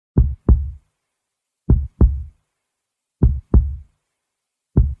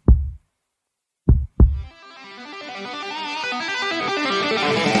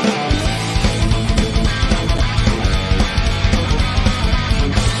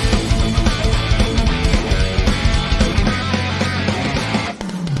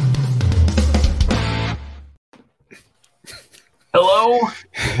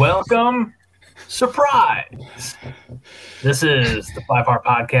Welcome. Surprise. This is the 5 Heart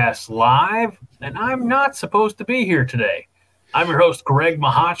Podcast Live, and I'm not supposed to be here today. I'm your host, Greg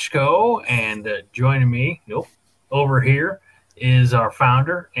Mahochko, and joining me over here is our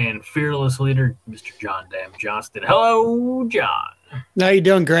founder and fearless leader, Mr. John Dam Johnston. Hello, John. How you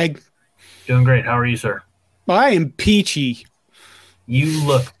doing, Greg? Doing great. How are you, sir? I am peachy. You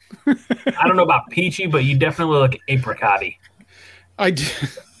look, I don't know about peachy, but you definitely look apricot-y.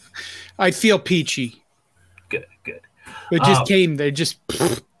 I feel peachy. Good. It just came there, just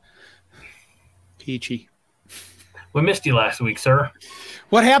peachy. We missed you last week, sir.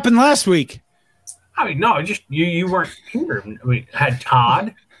 What happened last week? I mean, no, just you weren't here. We had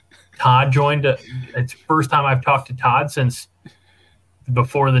Todd. Todd joined. It's the first time I've talked to Todd since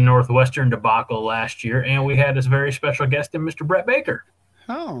before the Northwestern debacle last year, and we had this very special guest in Mr. Brett Baker.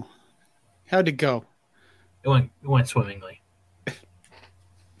 Oh, how'd it go? It went swimmingly.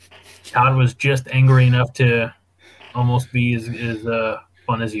 Todd was just angry enough to almost be as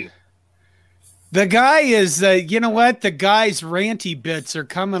fun as you. The guy is, you know what? The guy's ranty bits are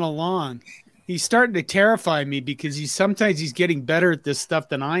coming along. He's starting to terrify me because sometimes he's getting better at this stuff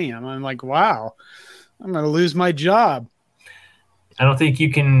than I am. I'm like, wow, I'm going to lose my job. I don't think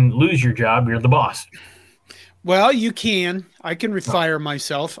you can lose your job. You're the boss. Well, you can. I can refire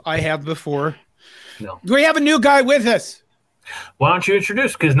myself. I have before. No. We have a new guy with us. Why don't you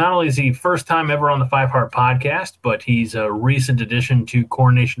introduce? Because not only is he first time ever on the 5 Heart Podcast, but he's a recent addition to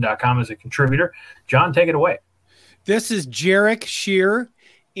cornnation.com as a contributor. John, take it away. This is Jarek Shear,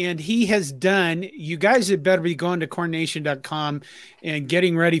 and he has done, you guys had better be going to cornnation.com and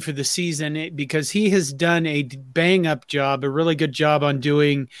getting ready for the season because he has done a bang-up job, a really good job on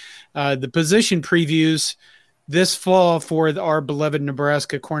doing the position previews this fall for our beloved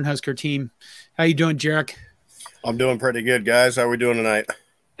Nebraska Cornhusker team. How you doing, Jarek? I'm doing pretty good, guys. How are we doing tonight?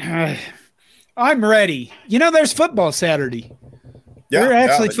 I'm ready. You know, there's football Saturday. Yeah, there are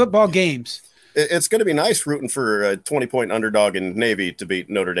actually football games. It's going to be nice rooting for a 20-point underdog in Navy to beat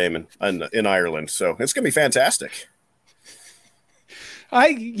Notre Dame in Ireland. So it's going to be fantastic.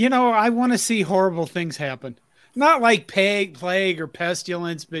 I want to see horrible things happen. Not like plague or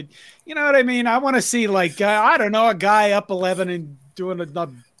pestilence, but you know what I mean? I want to see, like, I don't know, a guy up 11 and doing a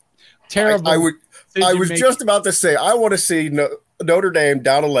terrible. I was just about to say, I want to see Notre Dame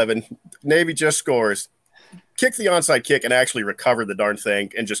down 11. Navy just scores, kick the onside kick, and actually recover the darn thing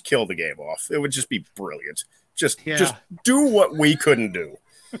and just kill the game off. It would just be brilliant. Just do what we couldn't do.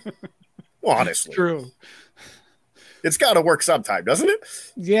 Honestly. True. It's got to work sometime, doesn't it?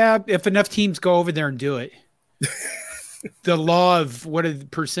 Yeah, if enough teams go over there and do it. The law of what are the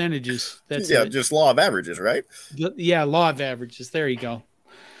percentages? That's just law of averages, right? Law of averages. There you go.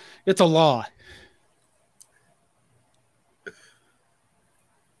 It's a law.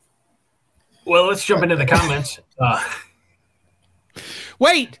 Well, let's jump into the comments.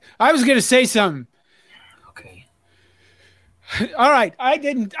 Wait, I was going to say something. Okay. All right. I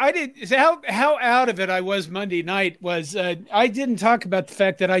didn't. How out of it I was Monday night was I didn't talk about the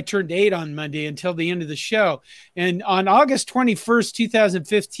fact that I turned 8 on Monday until the end of the show. And on August 21st,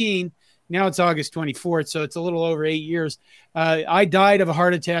 2015, now it's August 24th, so it's a little over 8 years, I died of a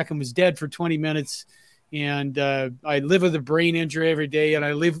heart attack and was dead for 20 minutes. And I live with a brain injury every day, and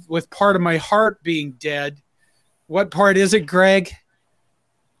I live with part of my heart being dead. What part is it, Greg?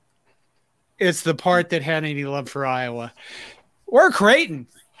 It's the part that had any love for Iowa or Creighton.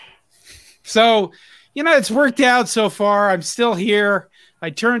 So, it's worked out so far. I'm still here. I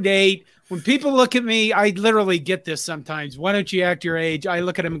turned 8. When people look at me, I literally get this sometimes. Why don't you act your age? I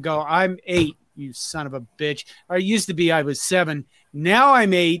look at them and go, I'm 8, you son of a bitch. I used to be, I was 7. Now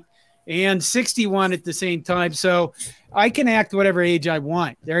I'm 8. And 61 at the same time. So I can act whatever age I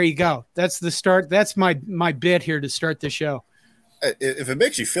want. There you go. That's the start. That's my bit here to start the show. If it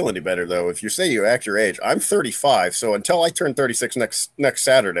makes you feel any better, though, if you say you act your age, I'm 35. So until I turn 36 next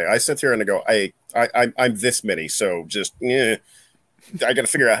Saturday, I sit here and I go, I'm this many. So just, I got to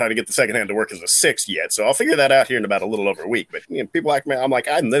figure out how to get the second hand to work as a 6 yet. So I'll figure that out here in about a little over a week. But people act, I'm like,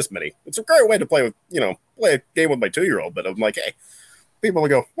 I'm this many. It's a great way to play a game with my 2-year-old. But I'm like, hey. People will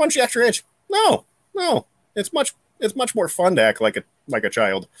go, why don't you act your age? No. It's much more fun to act like a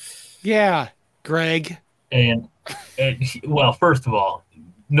child. Yeah, Greg. And well, first of all,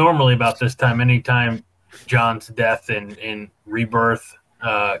 normally about this time, anytime John's death and rebirth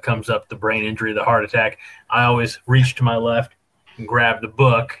comes up, the brain injury, the heart attack, I always reach to my left and grab the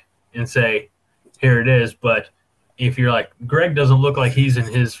book and say, here it is. But if you're like, Greg doesn't look like he's in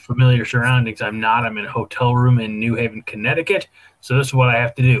his familiar surroundings, I'm not. I'm in a hotel room in New Haven, Connecticut. So this is what I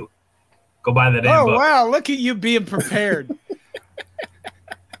have to do. Go buy the damn book. Oh, wow. Look at you being prepared.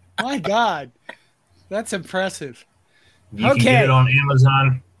 My God, that's impressive. You can get it on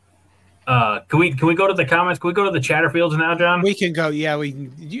Amazon. Can we go to the comments? Can we go to the Chatterfields now, John? We can go. Yeah, we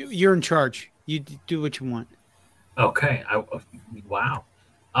can. You're in charge. You do what you want. Okay. Wow.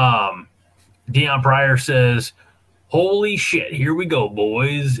 Deion Pryor says, "Holy shit! Here we go,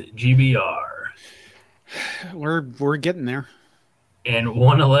 boys. GBR." We're getting there. And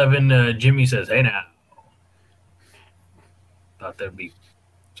 111 Jimmy says, "Hey now." Thought there'd be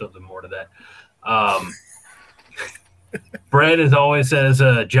something more to that. Fred, as always, says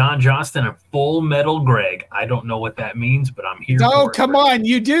John Johnston and Full Metal Greg. I don't know what that means, but I'm here. Oh, come on.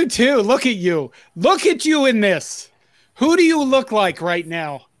 You do too. Look at you. Look at you in this. Who do you look like right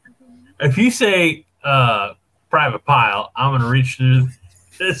now? If you say Private Pile, I'm going to reach through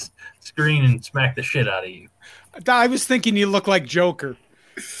this screen and smack the shit out of you. I was thinking you look like Joker.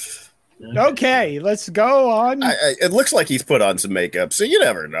 Okay, let's go on. It looks like he's put on some makeup, so you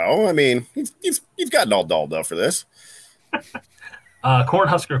never know. I mean, he's gotten all dolled up for this.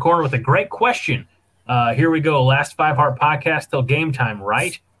 Cornhusker Corner with a great question. Here we go. Last 5 Heart podcast till game time,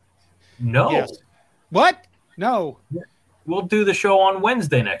 right? No. Yes. What? No. We'll do the show on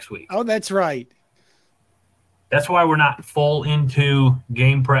Wednesday next week. Oh, that's right. That's why we're not full into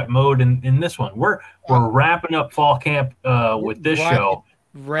game prep mode in this one. We're wrapping up fall camp with this show.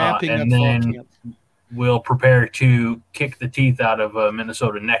 Wrapping up and fall then camp. We'll prepare to kick the teeth out of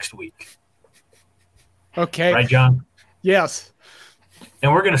Minnesota next week. Okay. Right, John? Yes.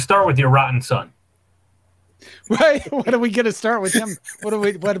 And we're going to start with your rotten son. Right. What are we going to start with him? What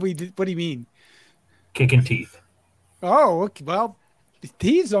do you mean? Kicking teeth. Oh, okay. Well,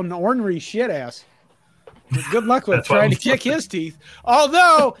 he's an ornery shit ass. Good luck with trying to kick his teeth.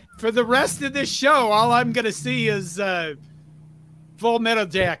 Although, for the rest of this show, all I'm going to see is Full Metal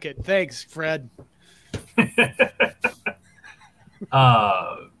Jacket. Thanks, Fred.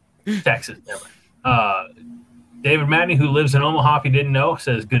 Texas. David Madney, who lives in Omaha, if you didn't know,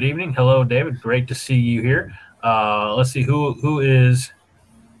 says, good evening. Hello, David. Great to see you here. Let's see who is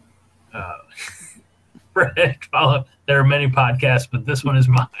Fred. Follow. There are many podcasts, but this one is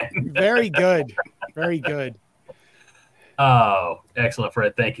mine. Very good. Very good. Oh, excellent,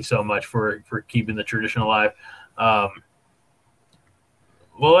 Fred. Thank you so much for keeping the tradition alive. Well,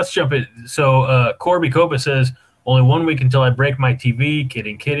 let's jump in. So Corby Copa says, only 1 week until I break my TV.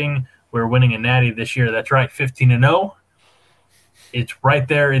 Kidding. We're winning a natty this year. That's right, 15-0. It's right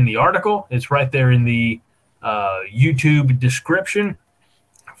there in the article. It's right there in the YouTube description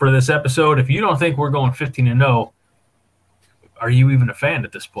for this episode. If you don't think we're going 15-0, are you even a fan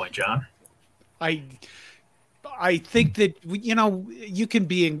at this point, John? I think that, you can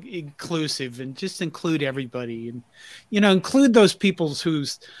be inclusive and just include everybody and, include those people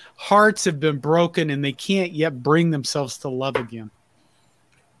whose hearts have been broken and they can't yet bring themselves to love again.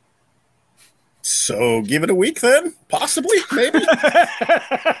 So give it a week then, possibly, maybe.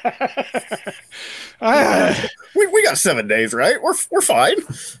 We got 7 days, right? We're fine.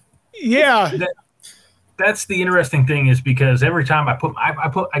 Yeah. That's the interesting thing, is because every time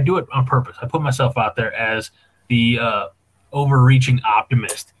I do it on purpose. I put myself out there as the overreaching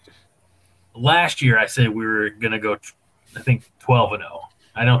optimist. Last year, I said we were going to go, I think, 12-0.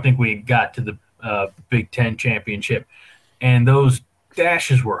 I don't think we got to the Big Ten championship, and those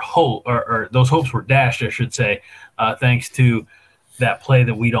dashes were or those hopes were dashed, I should say, thanks to that play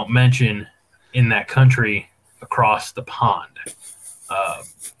that we don't mention in that country across the pond.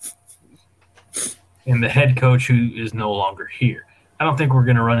 And the head coach who is no longer here. I don't think we're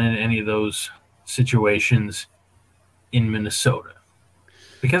going to run into any of those situations in Minnesota.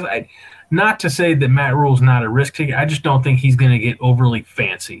 Because not to say that Matt Rhule's not a risk taker, I just don't think he's going to get overly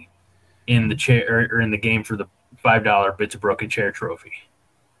fancy in the chair or in the game for the $5 Bits of Broken Chair trophy.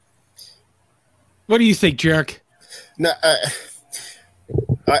 What do you think, Jarek? No,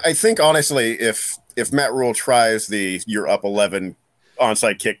 I think honestly, if Matt Rhule tries the you're up 11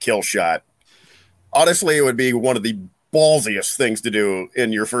 onside kick kill shot, honestly, it would be one of the ballsiest things to do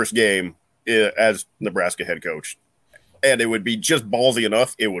in your first game as Nebraska head coach. And it would be just ballsy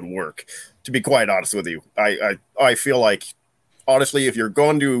enough, it would work. To be quite honest with you, I feel like, honestly, if you're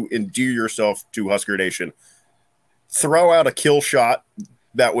going to endear yourself to Husker Nation, throw out a kill shot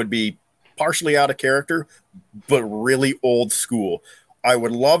that would be partially out of character, but really old school. I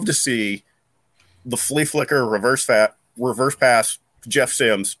would love to see the flea flicker reverse pass Jeff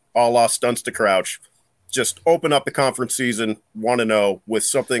Sims, a la stunts to crouch, just open up the conference season 1-0 with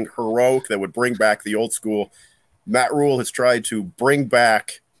something heroic that would bring back the old school. Matt Rhule has tried to bring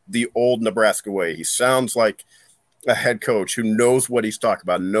back the old Nebraska way. He sounds like a head coach who knows what he's talking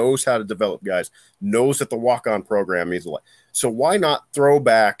about, knows how to develop guys, knows that the walk-on program is So why not throw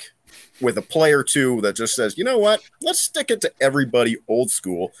back with a play or two that just says, you know what, let's stick it to everybody old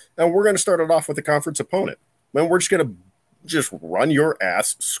school, and we're going to start it off with a conference opponent. And we're just going to just run your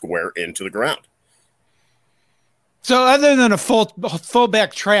ass square into the ground. So other than a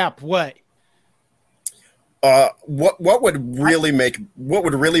fullback trap, what? What would really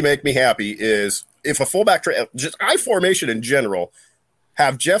make me happy is if a fullback trap, just I formation in general,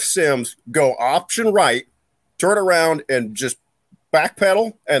 have Jeff Sims go option right, turn around, and just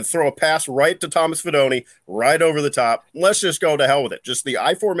backpedal and throw a pass right to Thomas Fidone, right over the top. Let's just go to hell with it. Just the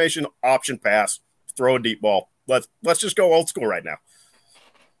I formation option pass, throw a deep ball. Let's just go old school right now.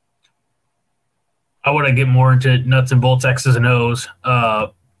 I want to get more into nuts and bolts, X's and O's,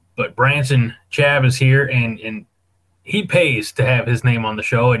 but Branson Chav is here, and he pays to have his name on the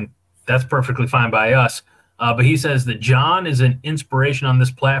show, and that's perfectly fine by us. But he says that John is an inspiration on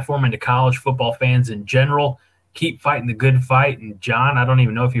this platform and to college football fans in general. Keep fighting the good fight. And, John, I don't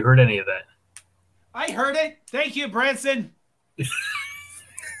even know if you heard any of that. I heard it. Thank you, Branson.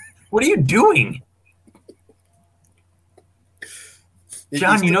 What are you doing?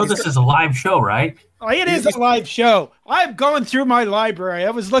 John, you know this is a live show, right? Oh, it is a live show. I'm going through my library. I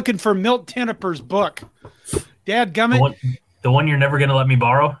was looking for Milt Tenniper's book. Dadgummit. The one you're never going to let me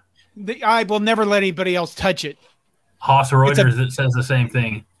borrow? I will never let anybody else touch it. Haas Reuters says the same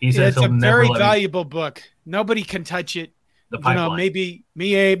thing. He says it's a very valuable book. Nobody can touch it. The pipeline.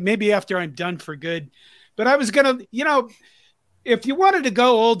 Maybe after I'm done for good. But I was going to, if you wanted to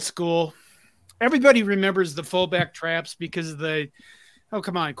go old school, everybody remembers the fullback traps because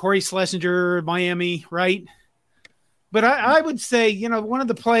of Corey Schlesinger, Miami, right? But I would say, one of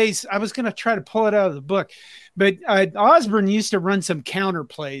the plays, I was going to try to pull it out of the book, but Osborne used to run some counter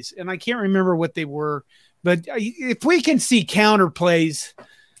plays, and I can't remember what they were. But if we can see counter plays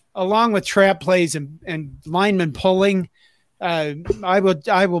along with trap plays and linemen pulling, I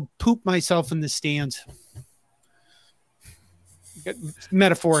will poop myself in the stands,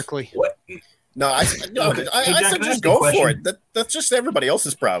 metaphorically. What? No, I said just go for it. That's just everybody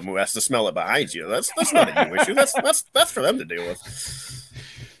else's problem who has to smell it behind you. That's not a you issue. That's for them to deal with.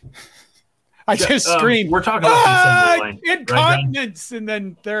 I just screamed. We're talking about the assembly line, incontinence, right, and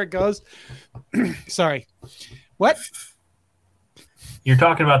then there it goes. Sorry. What? You're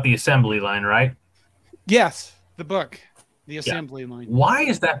talking about the assembly line, right? Yes, the book, the assembly line. Why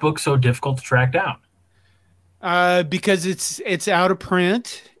is that book so difficult to track down? Because it's out of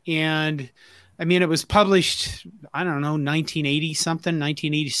print, and I mean it was published, I don't know, 1980 something,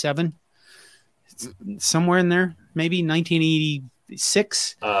 1987, somewhere in there, maybe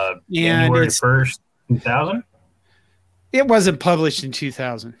 1986. January 1st, 2000. It wasn't published in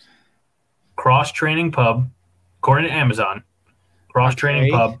 2000. Cross Training Pub, according to Amazon. Cross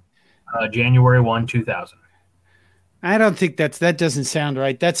Training Pub, January 1, 2000. I don't think that doesn't sound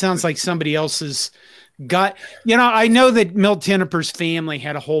right. That sounds like somebody else's got. I know that Milt Tenniper's family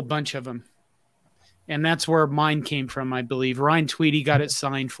had a whole bunch of them, and that's where mine came from, I believe. Ryan Tweedy got it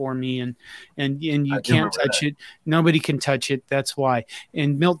signed for me, and you can't touch it. Nobody can touch it. That's why.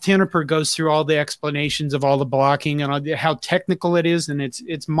 And Milt Tenniper goes through all the explanations of all the blocking and how technical it is, and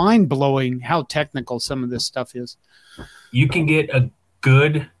it's mind blowing how technical some of this stuff is. You can get a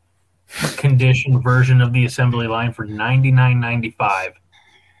good condition version of the assembly line for $99.95.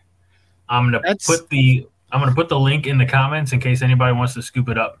 I'm gonna put the link in the comments in case anybody wants to scoop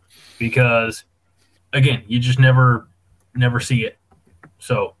it up, because again, you just never see it.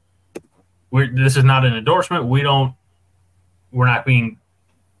 So this is not an endorsement. We're not being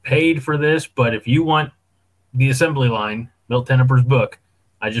paid for this, but if you want the assembly line, Milt Tenniper's book,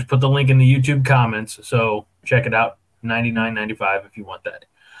 I just put the link in the YouTube comments. So check it out. $99.95 if you want that.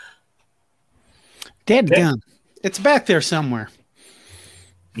 Dadgum. It's back there somewhere.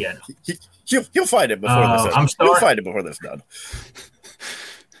 Yeah. He'll find it before this. He'll find it before this done.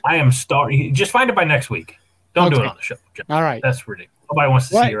 I am starting. Just find it by next week. Don't do it on the show. All right. That's ridiculous. Nobody wants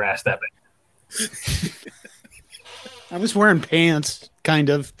to see your ass that big. I was wearing pants, kind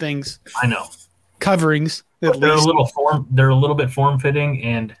of things. I know. Coverings. They're a little bit form fitting,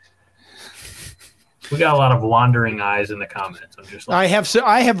 and we got a lot of wandering eyes in the comments. I'm just like,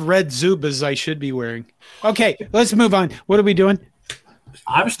 I have red Zubas I should be wearing. Okay, let's move on. What are we doing?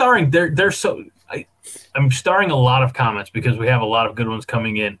 I'm starring. I'm starring a lot of comments because we have a lot of good ones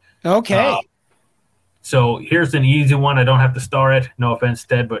coming in. Okay. So here's an easy one. I don't have to star it. No offense,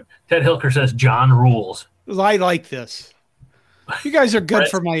 Ted, but Ted Hilker says John rules. I like this. You guys are good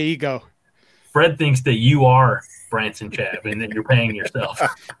for my ego. Fred thinks that you are Branson Chav and that you're paying yourself.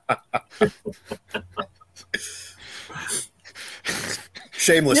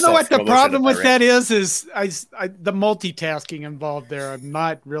 Shameless. You know what the problem with that that is I the multitasking involved there. I'm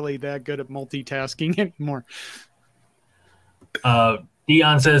not really that good at multitasking anymore.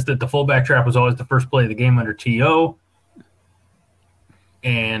 Dion says that the fullback trap was always the first play of the game under TO.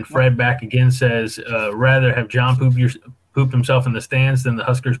 And Fred back again says, rather have John pooped himself in the stands than the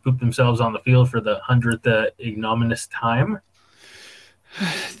Huskers pooped themselves on the field for the 100th ignominious time.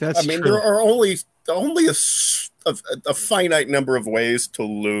 That's true. There are only a finite number of ways to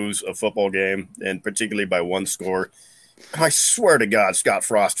lose a football game, and particularly by one score. I swear to God, Scott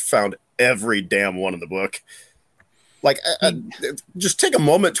Frost found every damn one in the book. Like, just take a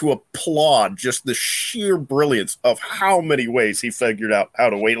moment to applaud just the sheer brilliance of how many ways he figured out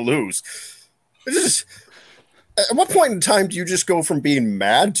how to lose. At what point in time do you just go from being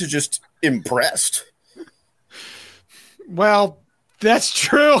mad to just impressed? Well, that's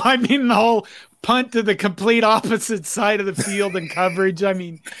true. I mean, the whole punt to the complete opposite side of the field and coverage. I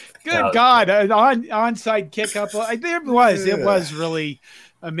mean, good God, an onside kick up. It was really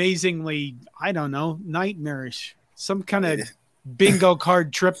amazingly, I don't know, nightmarish. Some kind of bingo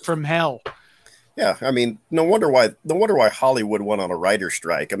card trip from hell. Yeah, I mean, no wonder why Hollywood went on a writer's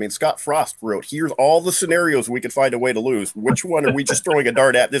strike. I mean, Scott Frost wrote, here's all the scenarios we could find a way to lose. Which one are we just throwing a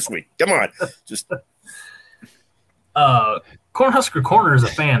dart at this week? Come on. Just Cornhusker Corner is a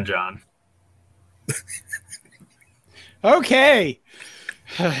fan, John. Okay.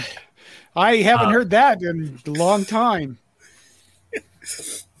 I haven't heard that in a long time.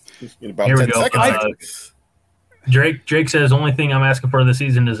 In about Here we 10 go. seconds. Drake says, only thing I'm asking for this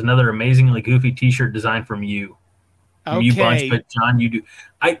season is another amazingly goofy T-shirt design from you. From you bunch, but John, you do.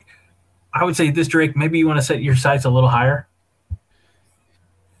 I would say this, Drake, maybe you want to set your sights a little higher.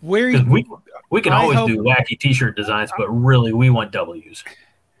 We can always do wacky T-shirt designs, but really we want W's.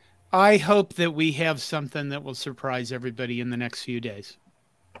 I hope that we have something that will surprise everybody in the next few days.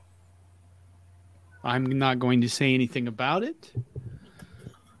 I'm not going to say anything about it.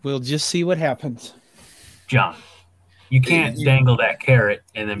 We'll just see what happens. John, you can't dangle that carrot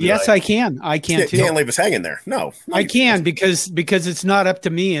and then be yes, like, I can. I can too. You can't leave us hanging there. No. I can because it's not up to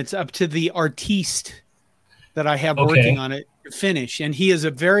me. It's up to the artiste that I have working on it to finish. And he is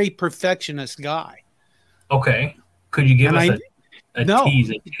a very perfectionist guy. Okay. Could you give us a tease?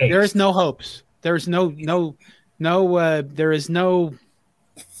 A taste? There is no hopes. There's no there is no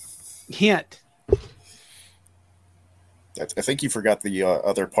hint. I think you forgot the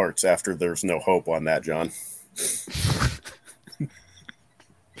other parts after there's no hope on that, John.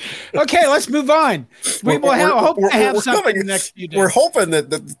 Okay, let's move on. We will hope to have something next few days. We're hoping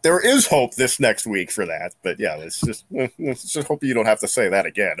that there is hope this next week for that. But yeah, let's just hope you don't have to say that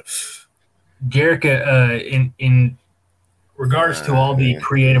again. Jarek, in regards to all the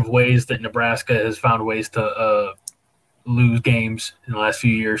creative ways that Nebraska has found ways to lose games in the last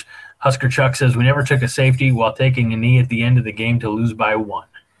few years, Husker Chuck says, we never took a safety while taking a knee at the end of the game to lose by 1.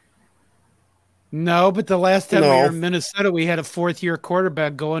 No, but the last time we were in Minnesota, we had a fourth-year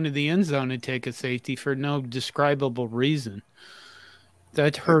quarterback go into the end zone and take a safety for no describable reason.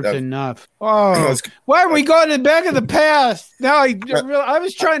 That hurt enough. Oh, why are we going to the back of the past? Now I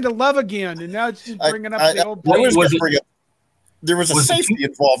was trying to love again, and now it's just bringing up the old. There was a safety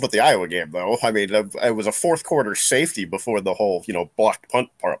involved with the Iowa game, though. I mean, it was a fourth quarter safety before the whole, blocked punt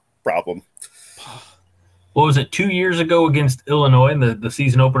problem. What was it, 2 years ago against Illinois, the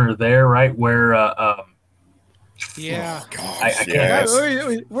season opener there, right? Where, yeah. Oh, gosh, I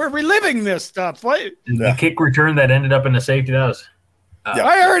can't. We're reliving this stuff. What? The kick return that ended up in a safety, that was.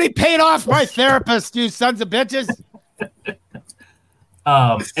 I already paid off my therapist, you sons of bitches.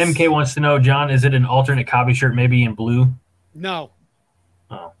 MK wants to know, John, is it an alternate copy shirt, maybe in blue? No.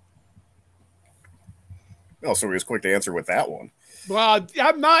 Oh. Oh, so he was quick to answer with that one. Well,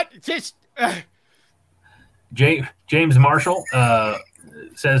 I'm not just. James Marshall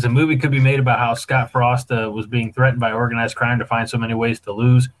says a movie could be made about how Scott Frost was being threatened by organized crime to find so many ways to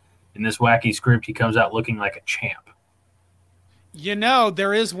lose. In this wacky script, he comes out looking like a champ.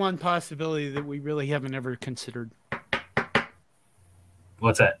 There is one possibility that we really haven't ever considered.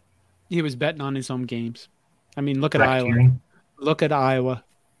 What's that? He was betting on his own games. I mean, look at Iowa. Look at Iowa.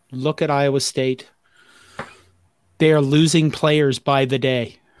 Look at Iowa State. They are losing players by the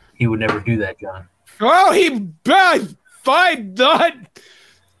day. He would never do that, John. Oh, fine, done.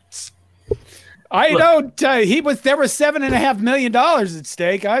 I don't. There was $7.5 million at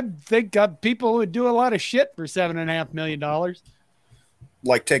stake. I think people would do a lot of shit for $7.5 million.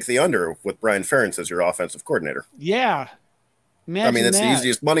 Like take the under with Brian Ferentz as your offensive coordinator. Yeah. Imagine that's the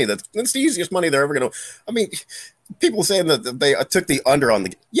easiest money. That's the easiest money they're ever going to. I mean, people saying that they took the under on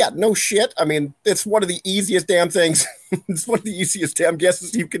the. Yeah, no shit. I mean, it's one of the easiest damn things. It's one of the easiest damn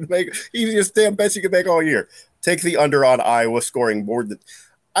guesses you can make. Easiest damn bets you can make all year. Take the under on Iowa scoring more than.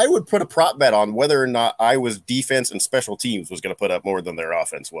 I would put a prop bet on whether or not Iowa's defense and special teams was going to put up more than their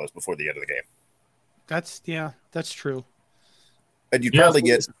offense was before the end of the game. That's true. And you'd probably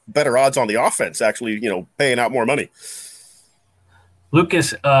get better odds on the offense, actually, paying out more money.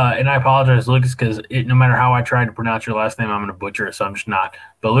 Lucas, and I apologize, Lucas, because no matter how I try to pronounce your last name, I'm going to butcher it, so I'm just not.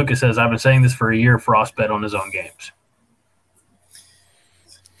 But Lucas says, I've been saying this for a year, Frost bet on his own games.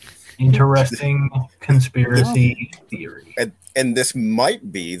 Interesting conspiracy theory. And this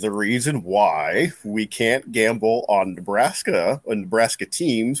might be the reason why we can't gamble on Nebraska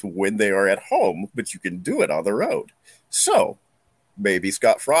teams when they are at home, but you can do it on the road. So maybe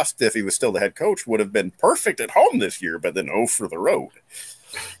Scott Frost, if he was still the head coach, would have been perfect at home this year, but then for the road.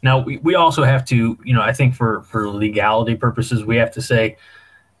 Now, we also have to, I think for legality purposes, we have to say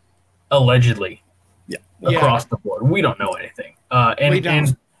allegedly across the board. We don't know anything.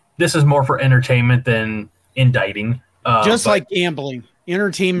 And this is more for entertainment than indicting. Just like gambling,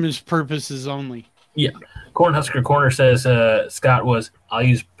 entertainment purposes only. Yeah. Cornhusker Corner says Scott was, I'll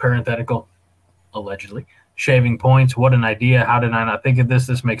use parenthetical, allegedly, shaving points. What an idea. How did I not think of this?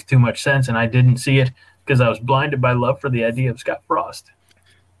 This makes too much sense, and I didn't see it because I was blinded by love for the idea of Scott Frost.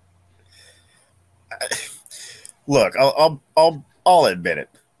 Look, I'll admit it.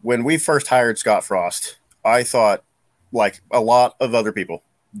 When we first hired Scott Frost, I thought, like a lot of other people,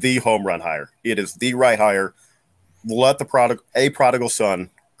 the home run hire. It is the right hire. Let the prodigal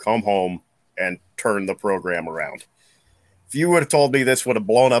son come home and turn the program around. If you would have told me this would have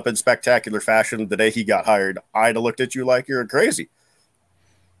blown up in spectacular fashion the day he got hired, I'd have looked at you like you're crazy.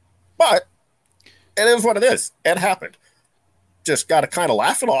 But it is what it is. It happened. Just got to kind of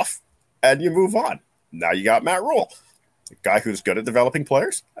laugh it off, and you move on. Now you got Matt Rhule, a guy who's good at developing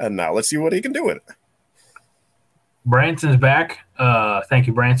players, and now let's see what he can do with it. Branson's back. Thank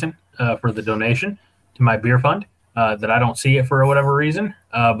you, Branson, for the donation to my beer fund. That I don't see it for whatever reason.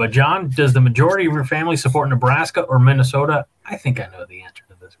 But John, does the majority of your family support Nebraska or Minnesota? I think I know the answer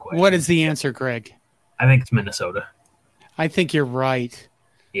to this question. What is the answer, Greg? I think it's Minnesota. I think you're right.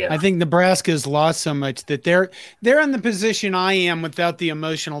 Yeah. I think Nebraska has lost so much that they're in the position I am without the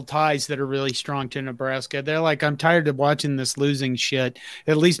emotional ties that are really strong to Nebraska. They're like, I'm tired of watching this losing shit.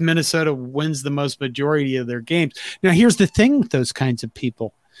 At least Minnesota wins the most majority of their games. Now, here's the thing with those kinds of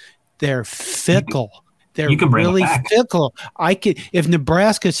people. They're fickle. They're really fickle. If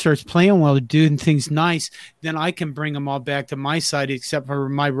Nebraska starts playing well, doing things nice, then I can bring them all back to my side, except for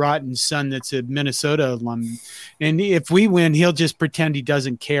my rotten son that's a Minnesota alum. And if we win, he'll just pretend he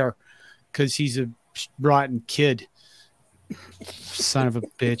doesn't care because he's a rotten kid. Son of a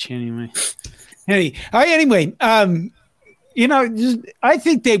bitch, anyway. Anyway, I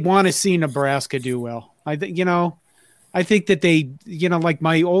think they want to see Nebraska do well. I think that they, like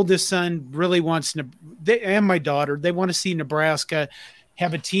my oldest son really wants and my daughter, they want to see Nebraska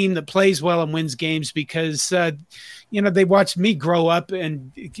have a team that plays well and wins games because, they watched me grow up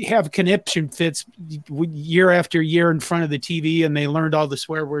and have conniption fits year after year in front of the TV, and they learned all the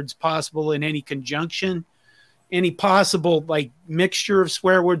swear words possible in any conjunction, any possible like mixture of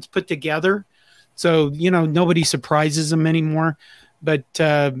swear words put together. So, nobody surprises them anymore. But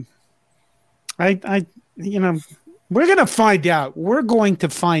we're going to find out. We're going to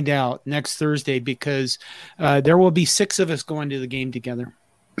find out next Thursday because there will be 6 of us going to the game together.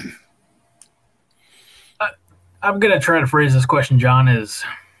 I'm going to try to phrase this question, John, as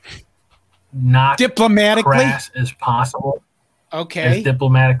not diplomatically crass as possible. Okay. As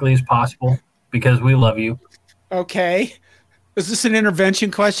diplomatically as possible because we love you. Okay. Is this an intervention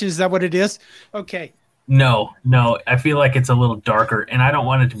question? Is that what it is? Okay. No. I feel like it's a little darker, and I don't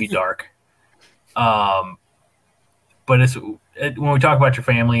want it to be dark. But when we talk about your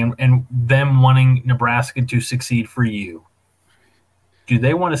family and them wanting Nebraska to succeed for you, do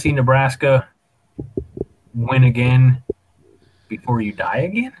they want to see Nebraska win again before you die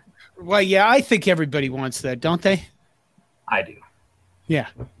again? Well, yeah, I think everybody wants that, don't they? I do. Yeah.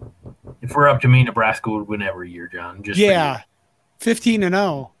 If we're up to me, Nebraska would win every year, John.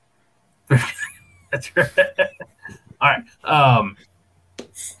 15-0. That's right. All right.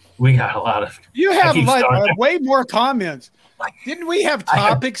 We got a lot of. You have way more comments. Didn't we have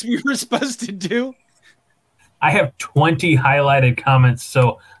topics we were supposed to do? I have 20 highlighted comments,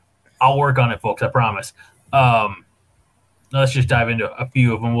 so I'll work on it, folks. I promise. Let's just dive into a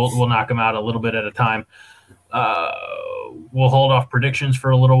few of them. We'll knock them out a little bit at a time. We'll hold off predictions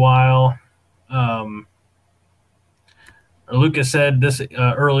for a little while. All Lucas said this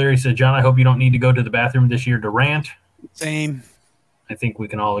earlier. He said, John, I hope you don't need to go to the bathroom this year to rant. Same. I think we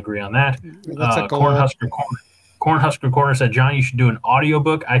can all agree on that. That's a goal. Cornhusker Corner said, John, you should do an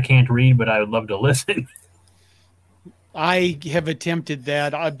audiobook. I can't read, but I would love to listen. I have attempted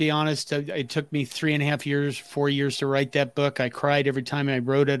that. I'll be honest. It took me 3.5 years, 4 years to write that book. I cried every time I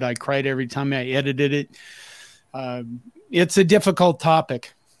wrote it. I cried every time I edited it. It's a difficult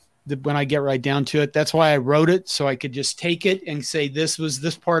topic when I get right down to it. That's why I wrote it, so I could just take it and say, this was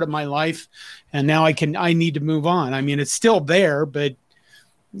this part of my life. And now I need to move on. I mean, it's still there, but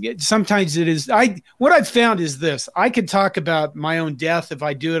sometimes it is. What I've found is this: I could talk about my own death if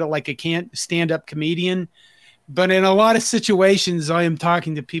I do it like a stand-up comedian. But in a lot of situations, I am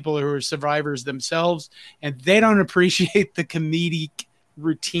talking to people who are survivors themselves, and they don't appreciate the comedic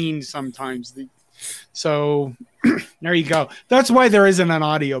routine sometimes. So there you go. That's why there isn't an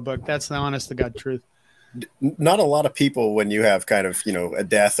audiobook. That's the honest to God truth. Not a lot of people, when you have kind of, a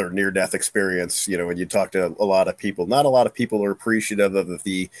death or near-death experience, when you talk to a lot of people, not a lot of people are appreciative of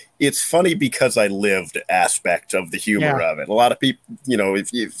the it's funny because I lived aspect of the humor of it. A lot of people,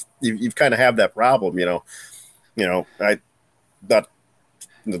 if you've kind of have that problem, I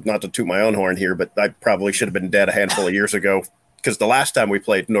not to toot my own horn here, but I probably should have been dead a handful of years ago, because the last time we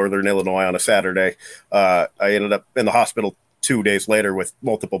played Northern Illinois on a Saturday, I ended up in the hospital 2 days later with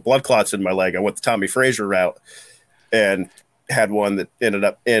multiple blood clots in my leg. I went the Tommy Fraser route and had one that ended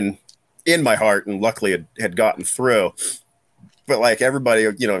up in my heart, and luckily it had gotten through. But like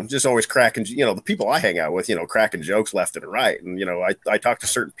everybody, just always cracking, the people I hang out with, cracking jokes left and right. And, I talk to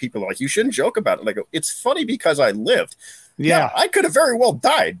certain people like, you shouldn't joke about it. And I go, it's funny because I lived. Yeah, I could have very well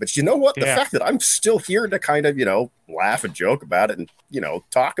died. But you know what? The fact that I'm still here to kind of, laugh and joke about it and,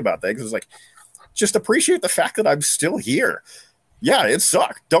 talk about things is like, just appreciate the fact that I'm still here. Yeah, it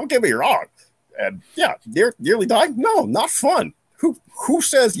sucked. Don't get me wrong. And yeah, nearly died. No, not fun. Who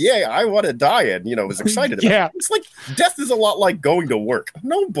says, yeah, I want to die and, is excited about it? It's like death is a lot like going to work.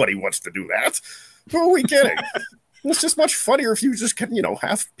 Nobody wants to do that. Who are we kidding? It's just much funnier if you just can,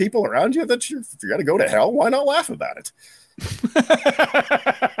 have people around you that if you're going to go to hell, why not laugh about it?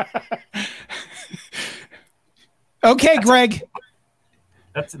 Okay, Greg.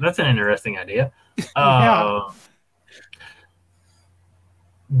 That's an interesting idea.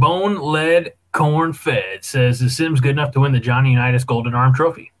 Bone Lead Corn Fed says, is Sims good enough to win the Johnny Unitas Golden Arm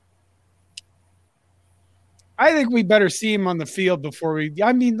Trophy? I think we better see him on the field before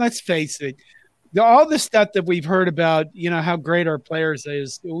let's face it. All the stuff that we've heard about, how great our players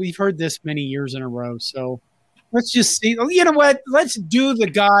is, we've heard this many years in a row. So let's just see. You know what? Let's do the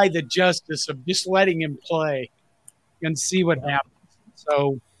guy the justice of just letting him play and see what happens.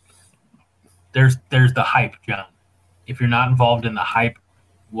 So there's the hype, John. If you're not involved in the hype,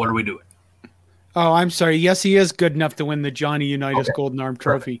 what are we doing? Oh, I'm sorry. Yes, he is good enough to win the Johnny Unitas Golden Arm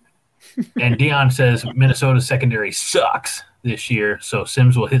Trophy. And Dion says Minnesota's secondary sucks this year, so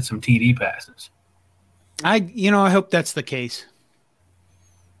Sims will hit some TD passes. I hope that's the case.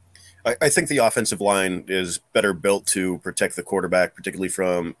 I think the offensive line is better built to protect the quarterback, particularly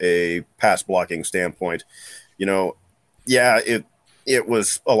from a pass blocking standpoint. It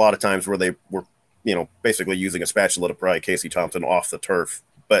was a lot of times where they were, basically using a spatula to pry Casey Thompson off the turf.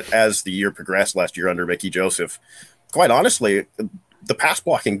 But as the year progressed last year under Mickey Joseph, quite honestly, the pass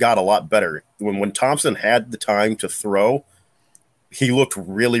blocking got a lot better. When Thompson had the time to throw, he looked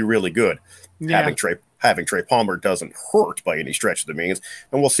really, really good. Yeah. Having Trey Palmer doesn't hurt by any stretch of the means,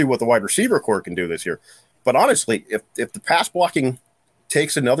 and we'll see what the wide receiver core can do this year. But honestly, if the pass blocking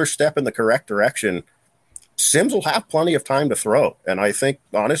takes another step in the correct direction, Sims will have plenty of time to throw. And I think,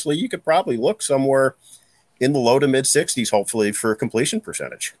 honestly, you could probably look somewhere in the low to mid 60s, hopefully, for completion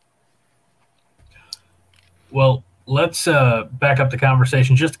percentage. Well, let's back up the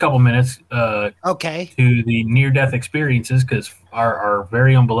conversation just a couple minutes to the near-death experiences, because our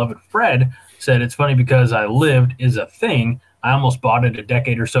very own beloved Fred said it's funny because I lived is a thing. I almost bought it a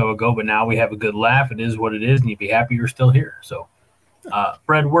decade or so ago, but now we have a good laugh. It is what it is, and you'd be happy you're still here. So,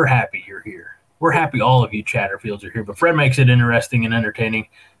 Fred, we're happy you're here. We're happy all of you Chatterfields are here, but Fred makes it interesting and entertaining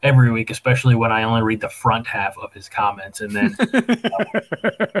every week, especially when I only read the front half of his comments and then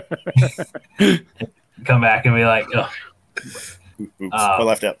come back and be like, oh. Oops, I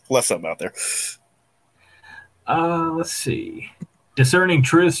left something out there. Let's see. Discerning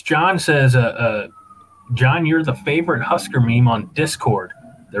Truths, John says, John, you're the favorite Husker meme on Discord.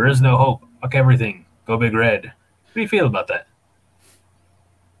 There is no hope. Fuck everything. Go Big Red. What do you feel about that?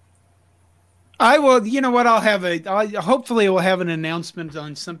 I will. You know what? Hopefully we'll have an announcement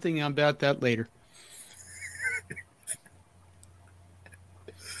on something about that later.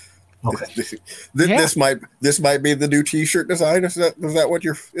 Okay. This might be the new T-shirt design. Is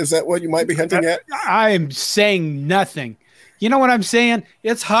that what you might be hinting at? I am saying nothing. You know what I'm saying?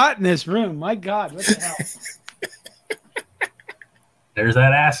 It's hot in this room. My God, what the hell? There's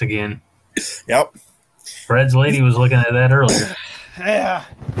that ass again. Yep. Fred's lady was looking at that earlier. Yeah.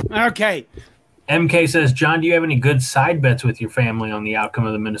 Okay. MK says, John, do you have any good side bets with your family on the outcome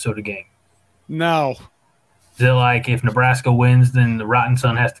of the Minnesota game? No. Is it like if Nebraska wins, then the rotten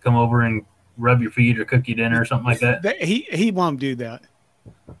son has to come over and rub your feet or cook you dinner or something like that? He won't do that.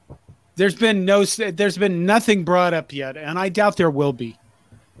 There's been nothing brought up yet, and I doubt there will be.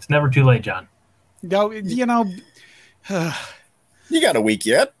 It's never too late, John. No, you got a week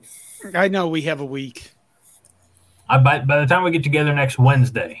yet. I know we have a week. By the time we get together next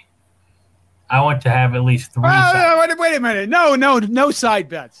Wednesday, I want to have at least 3. Wait a minute. No side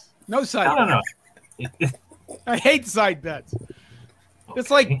bets. No side bets. No. I hate side bets.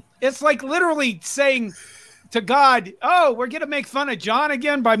 Okay. It's like literally saying to God, "Oh, we're gonna make fun of John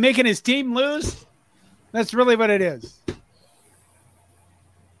again by making his team lose." That's really what it is.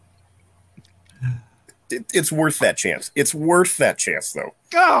 It's worth that chance. It's worth that chance, though.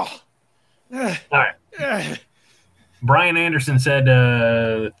 Oh. All right. Brian Anderson said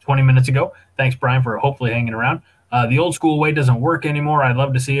 20 minutes ago, thanks, Brian, for hopefully hanging around. The old school way doesn't work anymore. I'd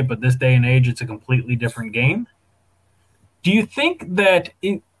love to see it, but this day and age, it's a completely different game. Do you think that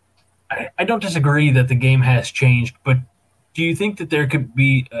I don't disagree that the game has changed, but do you think that there could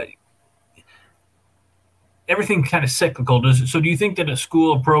be everything kind of cyclical? So do you think that a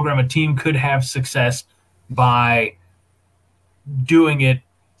school, a program, a team could have success by doing it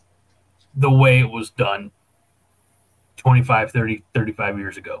the way it was done 25, 30, 35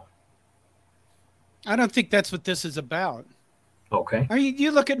 years ago? I don't think that's what this is about. Okay. I mean,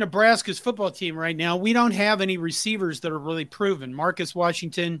 you look at Nebraska's football team right now. We don't have any receivers that are really proven. Marcus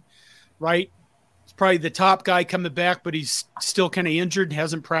Washington, right? He's probably the top guy coming back, but he's still kind of injured,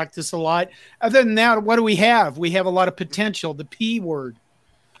 hasn't practiced a lot. Other than that, what do we have? We have a lot of potential, the P word,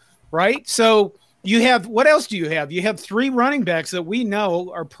 right? So you have, what else do you have? You have 3 running backs that we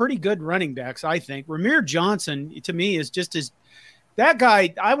know are pretty good running backs, I think. Rahmir Johnson, to me, is just as that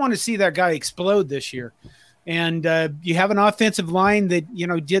guy. I want to see that guy explode this year. And you have an offensive line that,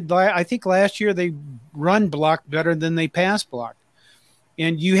 I think last year they run blocked better than they pass blocked.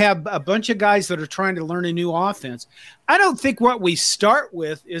 And you have a bunch of guys that are trying to learn a new offense. I don't think what we start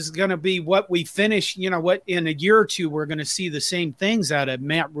with is going to be what we finish, what in a year or two we're going to see the same things out of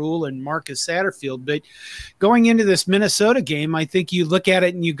Matt Rhule and Marcus Satterfield. But going into this Minnesota game, I think you look at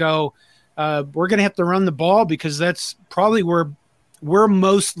it and you go, we're going to have to run the ball because that's probably where we're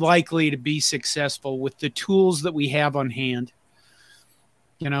most likely to be successful with the tools that we have on hand.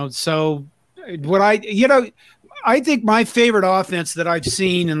 So what I think my favorite offense that I've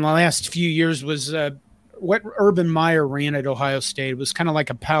seen in the last few years was what Urban Meyer ran at Ohio State. It was kind of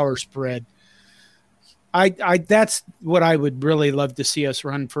like a power spread. That's what I would really love to see us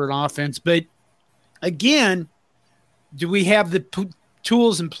run for an offense. But again, do we have the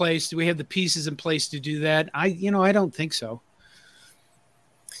tools in place? Do we have the pieces in place to do that? I don't think so.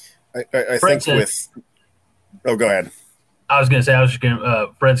 I think with – oh, go ahead. I was going to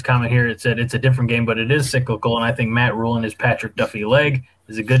say, Fred's comment here, it said it's a different game, but it is cyclical, and I think Matt Rhule and his Patrick Duffy leg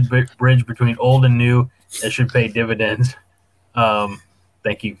is a good bridge between old and new that should pay dividends.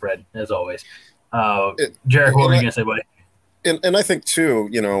 Thank you, Fred, as always. Jarek, what were you going to say, buddy? And I think, too,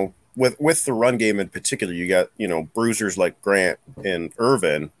 with the run game in particular, you got, bruisers like Grant and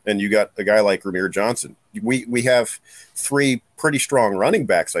Irvin, and you got a guy like Rahmir Johnson. We have 3 pretty strong running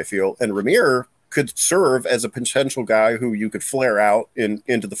backs, I feel, and Rahmir could serve as a potential guy who you could flare out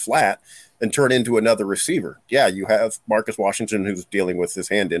into the flat and turn into another receiver. Yeah, you have Marcus Washington who's dealing with his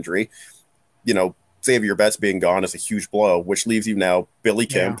hand injury. Xavier Betts being gone is a huge blow, which leaves you now Billy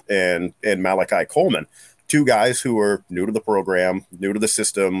Kemp and Malachi Coleman, 2 guys who are new to the program, new to the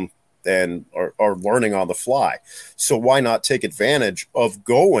system, and are learning on the fly. So why not take advantage of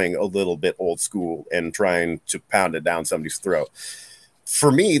going a little bit old school and trying to pound it down somebody's throat?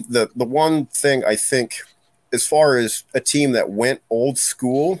 For me, the one thing I think, as far as a team that went old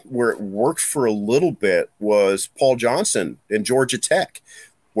school, where it worked for a little bit, was Paul Johnson in Georgia Tech,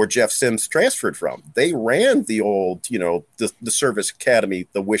 where Jeff Sims transferred from. They ran the old, the Service Academy,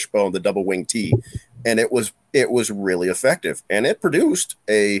 the wishbone, the double wing T, and it was really effective, and it produced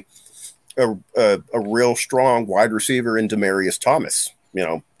a real strong wide receiver in Demarius Thomas.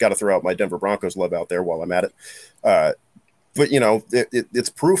 Got to throw out my Denver Broncos love out there while I'm at it. But, it's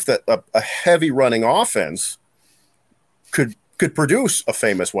proof that a heavy running offense could produce a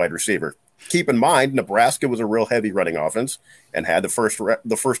famous wide receiver. keep in mind, Nebraska was a real heavy running offense and had the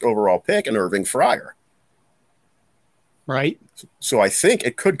first overall pick in Irving Fryer. Right. So I think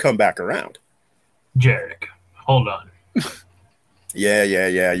it could come back around. Jarek, hold on. Yeah.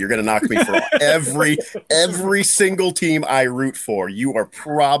 You're gonna knock me for every single team I root for. You are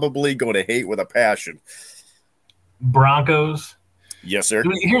probably going to hate with a passion. Broncos. Yes, sir.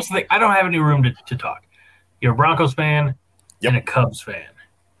 Here's the thing. I don't have any room to talk. You're a Broncos fan and a Cubs fan.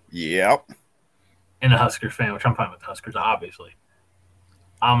 Yep. And a Huskers fan, which I'm fine with the Huskers, obviously.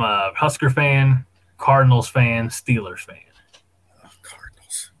 I'm a Husker fan, Cardinals fan, Steelers fan. Oh,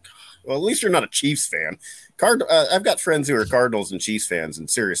 Cardinals. Well, at least you're not a Chiefs fan. I've got friends who are Cardinals and Chiefs fans, and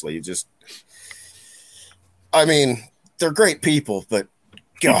seriously, they're great people, but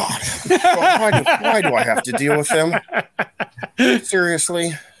God, why do I have to deal with them?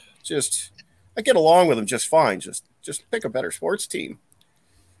 Seriously, I get along with them just fine. Just pick a better sports team.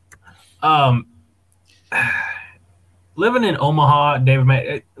 Living in Omaha,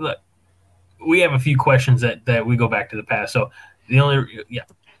 David, look, we have a few questions that we go back to the past. So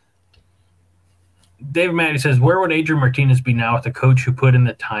David Matty says, where would Adrian Martinez be now with a coach who put in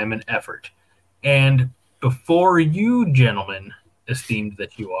the time and effort? And before you gentlemen, esteemed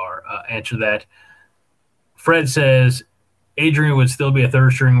that you are, answer that, Fred says Adrian would still be a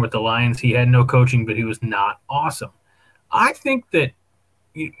third string with the Lions. He had no coaching, but he was not awesome. I think that,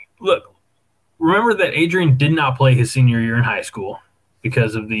 remember that Adrian did not play his senior year in high school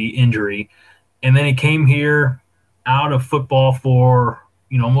because of the injury. And then he came here out of football for,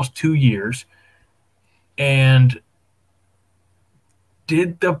 almost 2 years and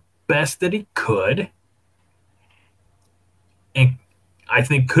did the best that he could. And I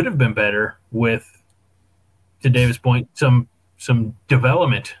think could have been better with, to David's point, some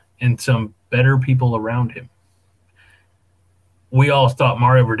development and some better people around him. We all thought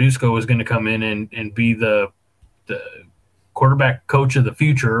Mario Verduzco was going to come in and be the quarterback coach of the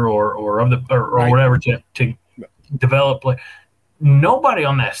future or whatever to develop play. Nobody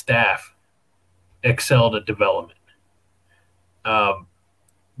on that staff excelled at development.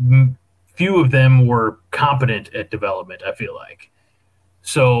 Few of them were competent at development, I feel like.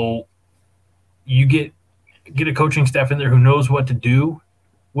 So you get a coaching staff in there who knows what to do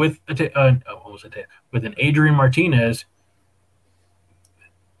with an Adrian Martinez.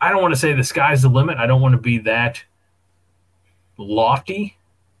 I don't want to say the sky's the limit. I don't want to be that lofty,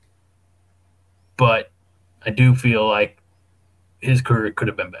 but I do feel like his career could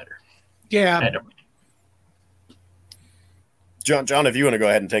have been better. Yeah. John, if you want to go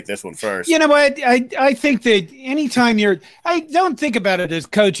ahead and take this one first. You know what? I think that anytime I don't think about it as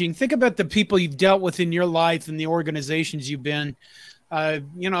coaching. Think about the people you've dealt with in your life and the organizations you've been. As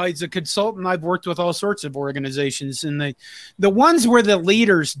a consultant, I've worked with all sorts of organizations, and the ones where the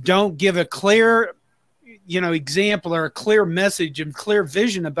leaders don't give a clear, example or a clear message and clear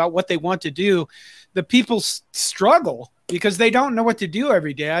vision about what they want to do, the people struggle because they don't know what to do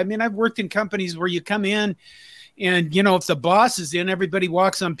every day. I mean, I've worked in companies where you come in and, if the boss is in, everybody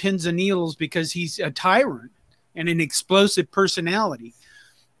walks on pins and needles because he's a tyrant and an explosive personality.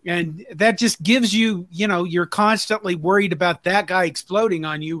 And that just gives you, you're constantly worried about that guy exploding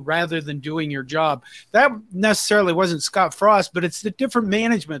on you rather than doing your job. That necessarily wasn't Scott Frost, but it's the different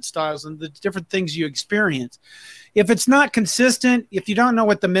management styles and the different things you experience. If it's not consistent, if you don't know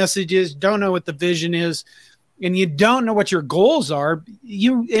what the message is, don't know what the vision is, and you don't know what your goals are,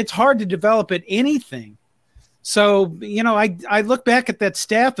 it's hard to develop at anything. So, I look back at that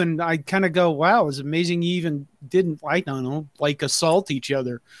staff and I kind of go, wow, it's amazing you even didn't, assault each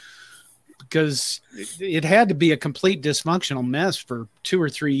other, because it had to be a complete dysfunctional mess for 2 or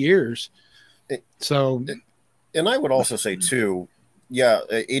 3 years. So, and I would also say too,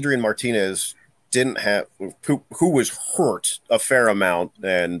 Adrian Martinez didn't have, who was hurt a fair amount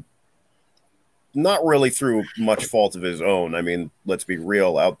and not really through much fault of his own. I mean, let's be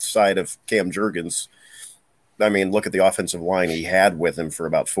real, outside of Cam Jurgens, look at the offensive line he had with him for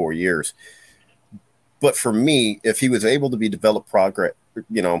about 4 years. But for me, if he was able to be developed progress,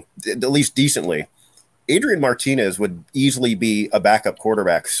 at least decently, Adrian Martinez would easily be a backup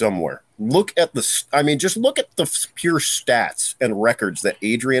quarterback somewhere. Look at just look at the pure stats and records that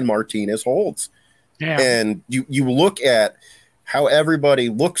Adrian Martinez holds. Yeah. And you look at how everybody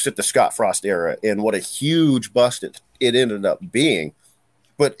looks at the Scott Frost era and what a huge bust it ended up being.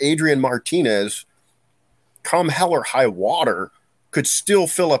 But Adrian Martinez, come hell or high water, could still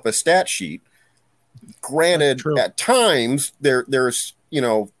fill up a stat sheet. Granted, at times there's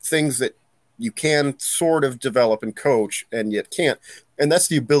things that you can sort of develop and coach and yet can't, and that's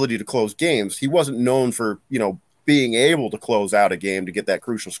the ability to close games. He wasn't known for being able to close out a game to get that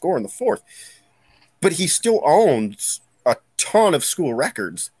crucial score in the fourth. But he still owns a ton of school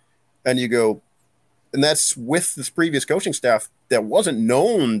records. And you go, and that's with this previous coaching staff that wasn't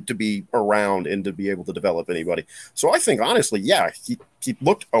known to be around and to be able to develop anybody. So I think, honestly, yeah, he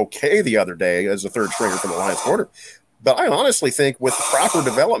looked okay the other day as a third stringer for the Lions quarter. But I honestly think with proper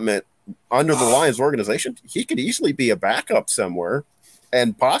development under the Lions organization, he could easily be a backup somewhere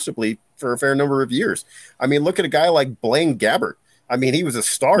and possibly for a fair number of years. I mean, look at a guy like Blaine Gabbert. I mean, he was a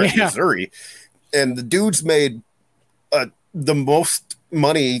star in Missouri, and the dude's made the most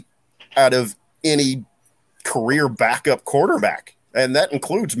money out of any career backup quarterback. And that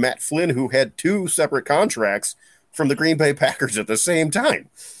includes Matt Flynn, who had 2 separate contracts from the Green Bay Packers at the same time.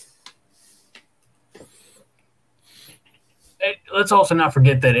 Let's also not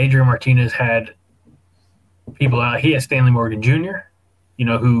forget that Adrian Martinez had people out. He had Stanley Morgan Jr.,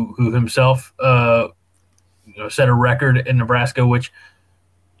 who himself, set a record in Nebraska, which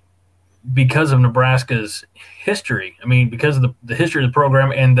because of Nebraska's history, I mean, because of the history of the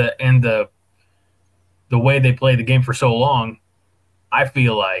program and the way they play the game for so long, I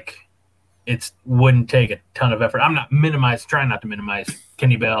feel like it wouldn't take a ton of effort. I'm not trying not to minimize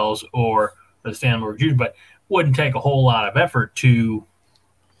Kenny Bell's or the Stanley Morgan Jr., but wouldn't take a whole lot of effort to,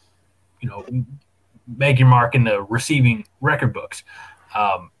 make your mark in the receiving record books.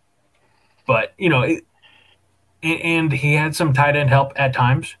 But, and he had some tight end help at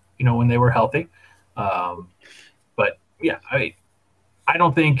times, when they were healthy. But, yeah, I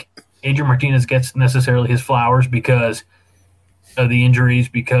don't think Adrian Martinez gets necessarily his flowers because of the injuries,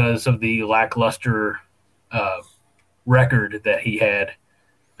 because of the lackluster record that he had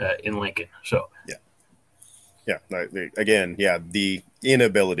in Lincoln. So, yeah. Yeah, again, the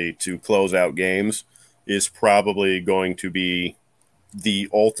inability to close out games is probably going to be the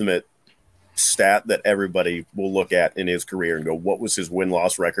ultimate stat that everybody will look at in his career and go, what was his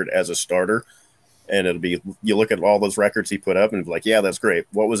win-loss record as a starter? And it'll be, you look at all those records he put up and be like, yeah, that's great.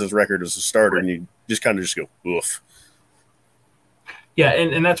 What was his record as a starter? And you just kind of just go, oof. Yeah,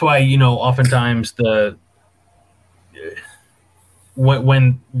 and that's why, oftentimes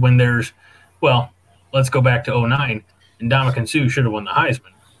when there's, well, let's go back to 2009, and Ndamukong Suh should have won the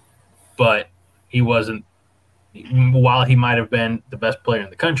Heisman, but he wasn't. While he might have been the best player in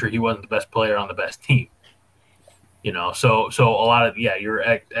the country, he wasn't the best player on the best team. So a lot of you're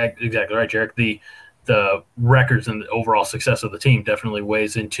exactly right, Jarek. The records and the overall success of the team definitely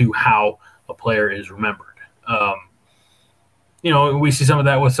weighs into how a player is remembered. We see some of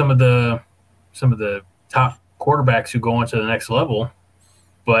that with some of the top quarterbacks who go into the next level,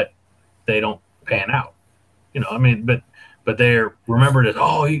 but they don't pan out. But they're remembered as,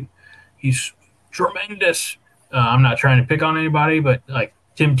 he's tremendous. I'm not trying to pick on anybody, but like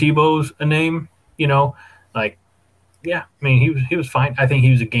Tim Tebow's a name, he was fine. I think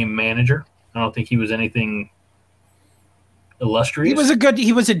he was a game manager. I don't think he was anything illustrious. He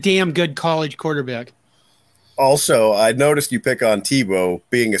was a damn good college quarterback. Also, I noticed you pick on Tebow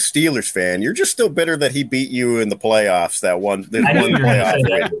being a Steelers fan. You're just still bitter that he beat you in the playoffs. That one playoff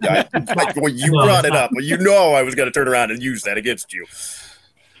win. You brought it up. Well, I was going to turn around and use that against you.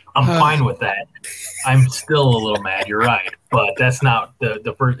 I'm fine with that. I'm still a little mad. You're right, but that's not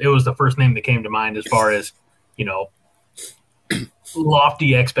the first. It was the first name that came to mind as far as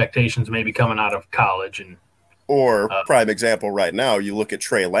lofty expectations maybe coming out of college Or prime example right now, you look at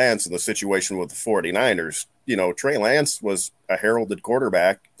Trey Lance and the situation with the 49ers. Trey Lance was a heralded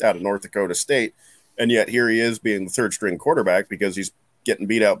quarterback out of North Dakota State, and yet here he is being the third-string quarterback because he's getting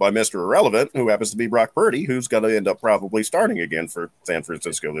beat out by Mr. Irrelevant, who happens to be Brock Purdy, who's going to end up probably starting again for San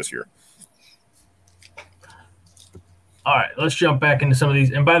Francisco this year. All right, let's jump back into some of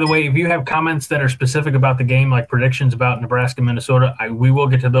these. And by the way, if you have comments that are specific about the game, like predictions about Nebraska, Minnesota, we will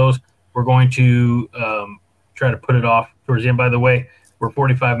get to those. We're going to try to put it off towards the end. By the way, we're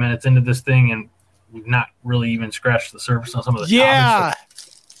 45 minutes into this thing, and we've not really even scratched the surface on some of the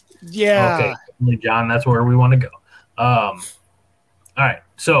topics. Yeah. Okay, John, that's where we want to go. All right,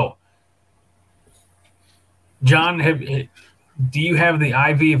 so, John, do you have the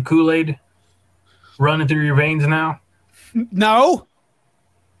IV of Kool-Aid running through your veins now? No.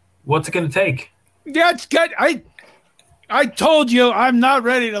 What's it going to take? Yeah, it's good. I told you I'm not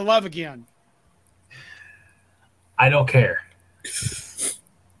ready to love again. I don't care.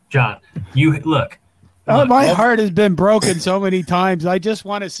 John, look. My heart has been broken so many times. I just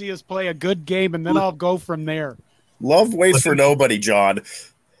want to see us play a good game, and then I'll go from there. Love waits for nobody, John.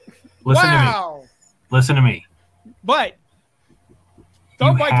 Listen to me. But,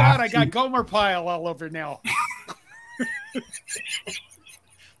 oh my God, I got Gomer Pyle all over now.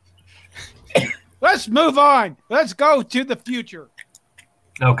 Let's move on. Let's go to the future.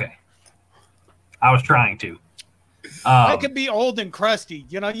 Okay. I was trying to. I could be old and crusty.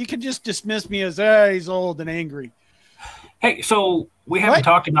 You know, you can just dismiss me as, he's old and angry. Hey, so we haven't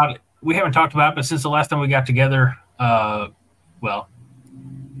talked about it. We haven't talked about it, but since the last time we got together, well,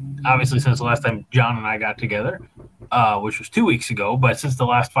 obviously since the last time John and I got together, which was 2 weeks ago, but since the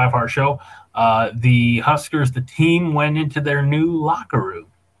last 5-Heart show, the Huskers, the team, went into their new locker room.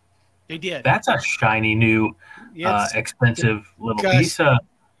 They did. That's a shiny new, expensive little piece.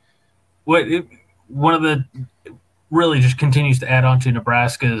 One of the really just continues to add on to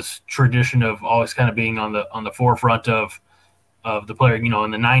Nebraska's tradition of always kind of being on the forefront of the player. You know,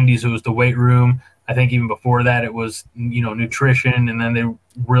 in the 90s, it was the weight room. I think even before that, it was, you know, nutrition. And then they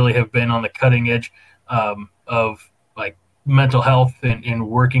really have been on the cutting edge of like mental health and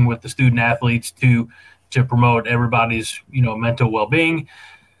working with the student athletes to promote everybody's, you know, mental well-being.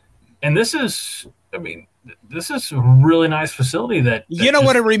 And this is a really nice facility that you know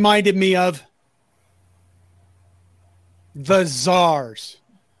what it reminded me of? The czars,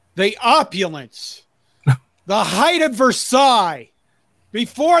 the opulence, the height of Versailles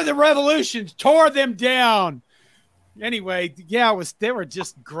before the revolution tore them down. Anyway, yeah, they were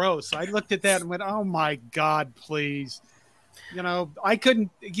just gross. I looked at that and went, oh my God, please. You know, I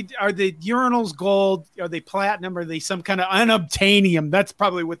couldn't. Are the urinals gold? Are they platinum? Are they some kind of unobtainium? That's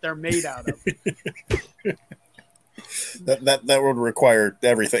probably what they're made out of. That would require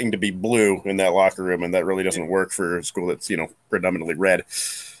everything to be blue in that locker room, and that really doesn't work for a school that's, you know, predominantly red.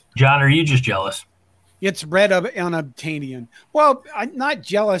 John, are you just jealous? It's red of unobtainium. Well, I'm not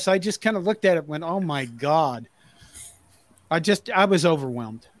jealous. I just kind of looked at it and went, oh my God. I was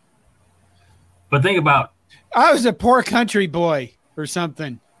overwhelmed. But think about, I was a poor country boy or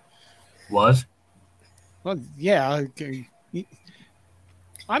something. Was? Well, yeah. Okay.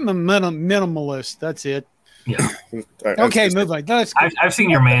 I'm a minimalist. That's it. Yeah. Okay, move on. I've seen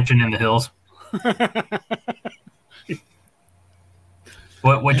your mansion in the hills.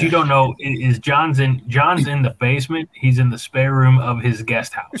 What you don't know is John's in the basement. He's in the spare room of his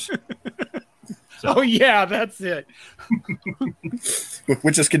guest house. So. Oh yeah, that's it.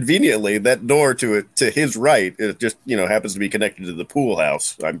 Which is conveniently that door to his right. It just, you know, happens to be connected to the pool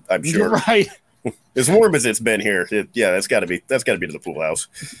house. I'm sure. You're right. As warm as it's been here, that's got to be to the pool house.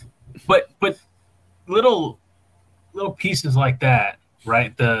 But little pieces like that,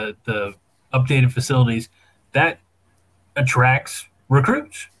 right? The updated facilities that attracts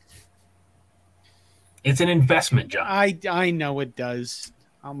recruits. It's an investment, John. I know it does.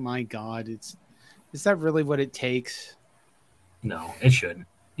 Oh my God, is that really what it takes? No, it shouldn't.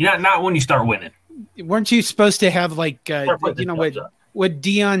 Not when you start winning. Weren't you supposed to have like you know what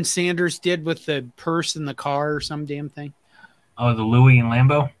Deion Sanders did with the purse in the car or some damn thing? Oh, the Louis and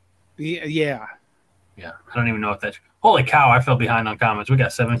Lambo? Yeah. Yeah, I don't even know if that's. Holy cow! I fell behind on comments. We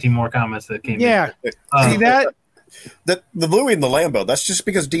got 17 more comments that came. Yeah, in. See that? The Louis and the Lambo. That's just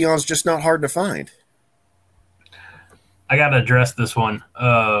because Deion's just not hard to find. I got to address this one.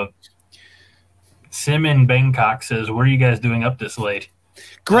 Sim in Bangkok says, "What are you guys doing up this late?"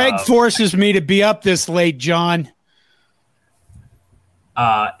 Greg forces me to be up this late, John.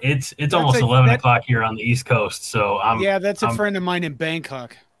 It's almost 11 o'clock here on the East Coast, so that's a friend of mine in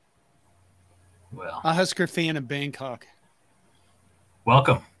Bangkok. Well, a Husker fan in Bangkok.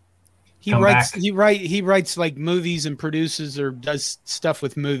 Welcome. He writes like movies and produces or does stuff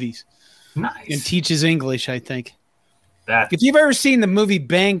with movies. Nice. And teaches English, I think. If you've ever seen the movie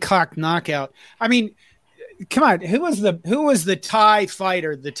Bangkok Knockout, I mean, come on, who was the Thai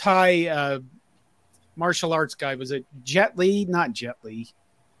fighter, the Thai martial arts guy? Was it Jet Li? Not Jet Li.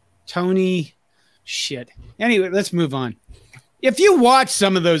 Tony. Shit. Anyway, let's move on. If you watch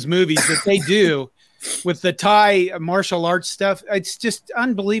some of those movies that they do with the Thai martial arts stuff, it's just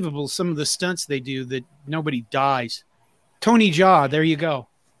unbelievable. Some of the stunts they do that nobody dies. Tony Jaa, there you go.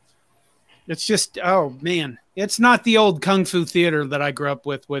 It's just, oh man, it's not the old Kung Fu theater that I grew up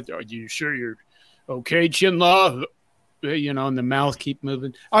with, are you sure you're okay, Chin-La? You know, and the mouth keep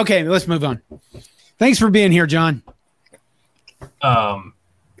moving. Okay, let's move on. Thanks for being here, John.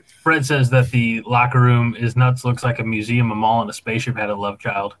 Fred says that the locker room is nuts, looks like a museum, a mall, and a spaceship had a love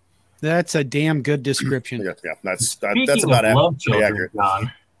child. That's a damn good description. Yeah, that's about love children,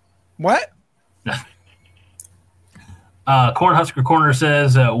 John. What? Cornhusker Corner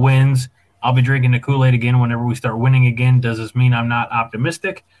says, wins. I'll be drinking the Kool-Aid again whenever we start winning again. Does this mean I'm not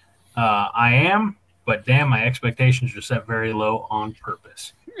optimistic? I am, but damn, my expectations are set very low on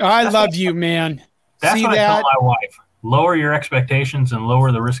purpose. I love you, man. That's what I tell my wife. Lower your expectations and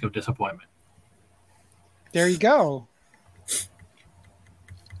lower the risk of disappointment. There you go.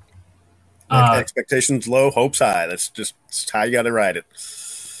 Expectations low, hopes high. That's how you got to ride it.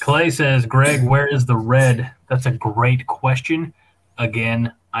 Clay says, Greg, where is the red? That's a great question.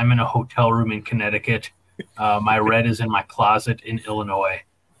 Again, I'm in a hotel room in Connecticut. My red is in my closet in Illinois.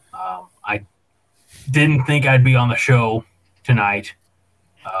 I didn't think I'd be on the show tonight,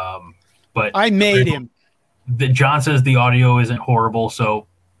 but I made him. John says the audio isn't horrible, so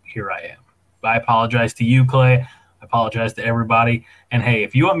here I am. I apologize to you, Clay. I apologize to everybody. And hey,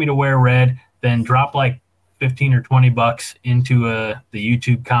 if you want me to wear red, then drop like $15 or $20 into the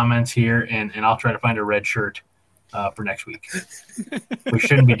YouTube comments here, and I'll try to find a red shirt for next week. Which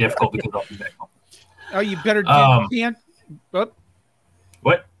shouldn't be difficult because I'll be back home. Oh, you better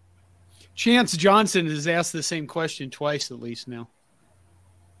What? Chance Johnson has asked the same question twice at least now.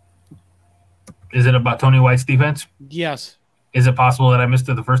 Is it about Tony White's defense? Yes. Is it possible that I missed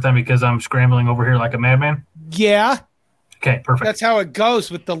it the first time because I'm scrambling over here like a madman? Yeah. Okay, perfect. That's how it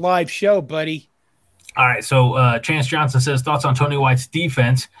goes with the live show, buddy. All right, so Chance Johnson says, thoughts on Tony White's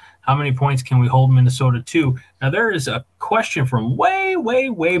defense. How many points can we hold Minnesota to? Now, there is a question from way, way,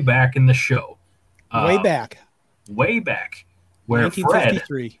 way back in the show. Way back. Where Fred,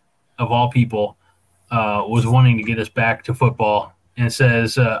 of all people, was wanting to get us back to football and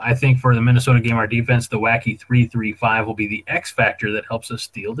says, I think for the Minnesota game, our defense, the wacky 3-3-5 will be the X factor that helps us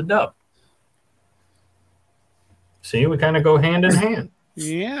steal the dub. See, we kind of go hand in hand.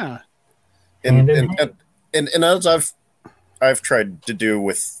 Yeah. And as I've tried to do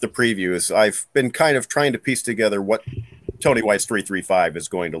with the previews, I've been kind of trying to piece together what Tony White's 3-3-5 is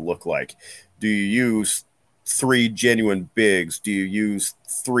going to look like. Do you use 3 genuine bigs? Do you use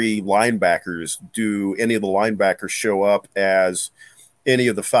 3 linebackers? Do any of the linebackers show up as any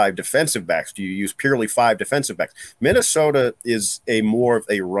of the 5 defensive backs? Do you use purely 5 defensive backs? Minnesota is more of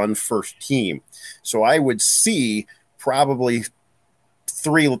a run-first team. So I would see probably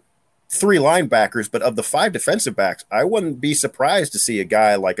 3 linebackers, but of the 5 defensive backs, I wouldn't be surprised to see a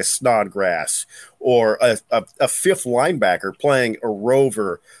guy like a Snodgrass or a 5th linebacker playing a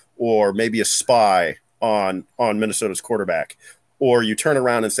rover or maybe a spy on Minnesota's quarterback. Or you turn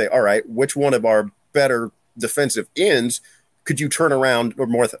around and say, all right, which one of our better defensive ends could you turn around, or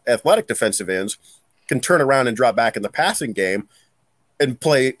more athletic defensive ends can turn around and drop back in the passing game and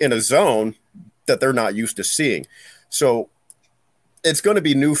play in a zone that they're not used to seeing. So it's going to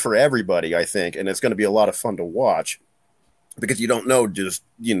be new for everybody, I think, and it's going to be a lot of fun to watch because you don't know, just,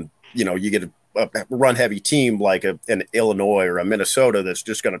 you get a run-heavy team like an Illinois or a Minnesota that's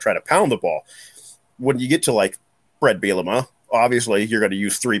just going to try to pound the ball. When you get to, like, Brett Bielema, obviously you're going to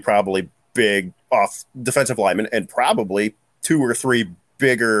use 3 probably big off defensive linemen and probably 2 or 3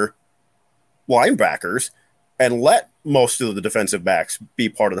 bigger linebackers and let most of the defensive backs be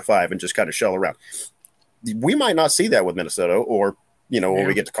part of the 5 and just kind of shell around. We might not see that with Minnesota or, when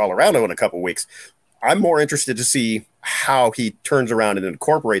we get to Colorado in a couple weeks. I'm more interested to see how he turns around and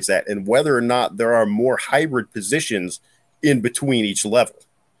incorporates that and whether or not there are more hybrid positions in between each level.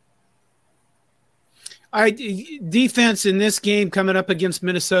 Defense in this game coming up against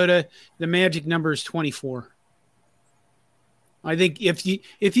Minnesota, the magic number is 24. I think if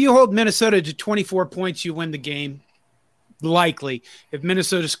you hold Minnesota to 24 points, you win the game. Likely. If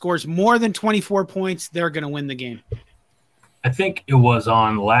Minnesota scores more than 24 points, they're going to win the game. I think it was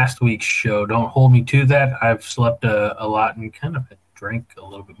on last week's show. Don't hold me to that. I've slept a lot and kind of drank a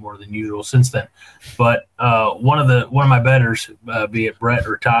little bit more than usual since then. But one of my bettors, be it Brett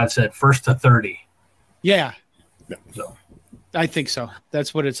or Todd, said 1st to 30. Yeah. So I think so.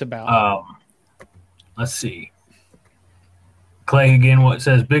 That's what it's about. Let's see. Clay again, what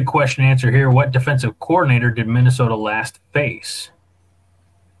says, big question answer here. What defensive coordinator did Minnesota last face?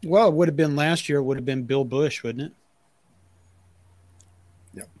 Well, it would have been last year. It would have been Bill Bush, wouldn't it?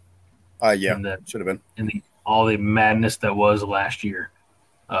 Yeah. Should have been. And all the madness that was last year.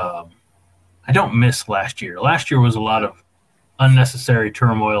 I don't miss last year. Last year was a lot of unnecessary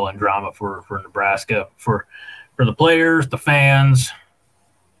turmoil and drama for Nebraska, for the players, the fans.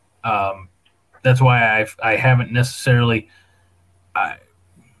 That's why I haven't necessarily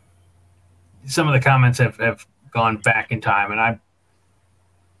some of the comments have gone back in time, and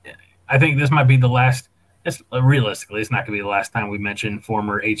I think this might be the last. Realistically, it's not going to be the last time we mention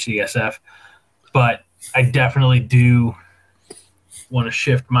former HCSF, but I definitely do want to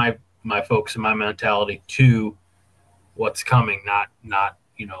shift my focus and my mentality to what's coming, not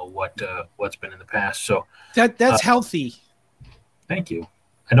what's been in the past. So that's healthy. Thank you.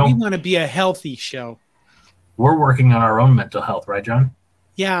 We want to be a healthy show. We're working on our own mental health, right, John?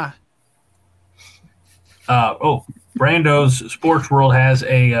 Yeah. Brando's Sports World has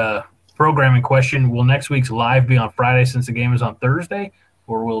a programming question. Will next week's live be on Friday since the game is on Thursday,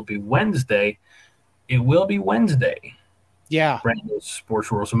 or will it be Wednesday? It will be Wednesday. Yeah. Brando's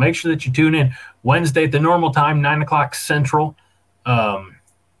Sports World. So make sure that you tune in Wednesday at the normal time, 9 o'clock Central. I'm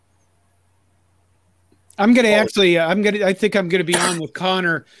gonna I think I'm gonna be on with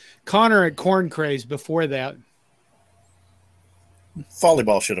Connor at Corn Craze before that.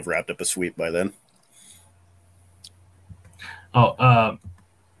 Volleyball should have wrapped up a sweep by then.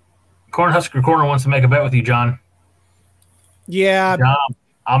 Cornhusker Corner wants to make a bet with you, John. Yeah. John,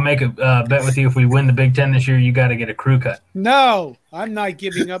 I'll make a bet with you. If we win the Big Ten this year, you got to get a crew cut. No, I'm not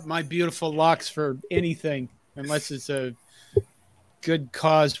giving up my beautiful locks for anything unless it's a good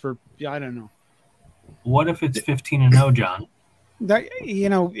cause for, I don't know. What if it's 15-0, John?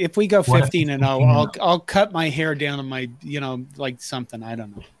 If we go 15-0, I'll cut my hair down on my, like something. I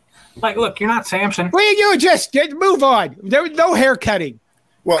don't know. Like, look, you're not Samson. Will you just move on? There was no hair cutting.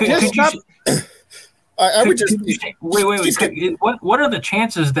 Well, I would just wait. What are the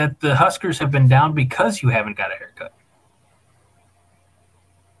chances that the Huskers have been down because you haven't got a haircut?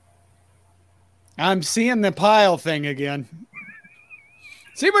 I'm seeing the pile thing again.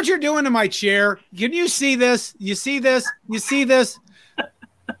 See what you're doing to my chair? Can you see this? You see this? You see this?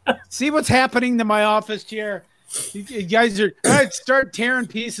 See what's happening to my office chair? You guys are start tearing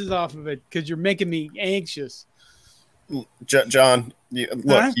pieces off of it because you're making me anxious. John,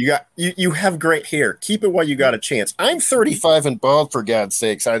 you have great hair. Keep it while you got a chance. I'm 35 and bald, for God's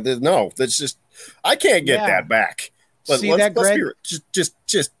sakes. I can't get that back.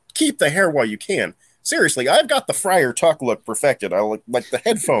 Just keep the hair while you can. Seriously, I've got the Friar Tuck look perfected. I look like the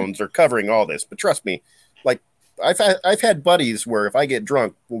headphones are covering all this, but trust me, like I've had buddies where if I get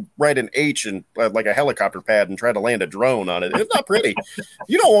drunk, we'll write an H and like a helicopter pad and try to land a drone on it. It's not pretty.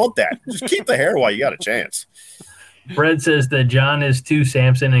 You don't want that. Just keep the hair while you got a chance. Fred says that John is too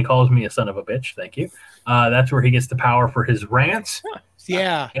Samson and calls me a son of a bitch. Thank you. That's where he gets the power for his rants.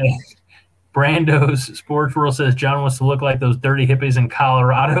 Yeah. And Brando's Sports World says John wants to look like those dirty hippies in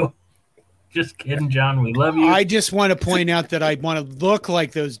Colorado. Just kidding, John. We love you. I just want to point out that I want to look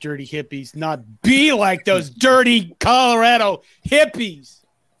like those dirty hippies, not be like those dirty Colorado hippies.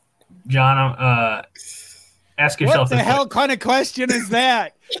 John, ask yourself what the hell kind of question is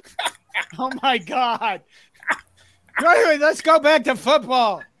that? Oh, my God. Anyway, let's go back to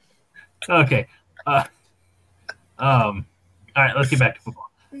football. Okay. All right, let's get back to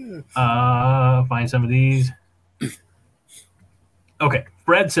football. Find some of these. Okay.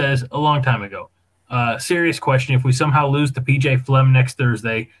 Fred says a long time ago, serious question. If we somehow lose to PJ Flem next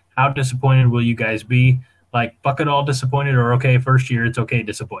Thursday, how disappointed will you guys be? Like, bucket all disappointed or okay, first year, it's okay,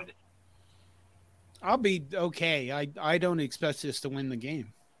 disappointed? I'll be okay. I don't expect us to win the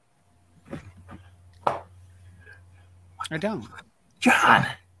game. I don't. John.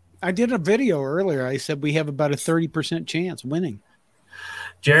 I did a video earlier. I said we have about a 30% chance winning.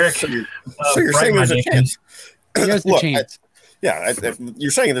 Jarek. So you're saying there's a chance. There's a chance. You're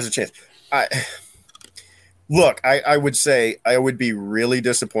saying there's a chance. I would say I would be really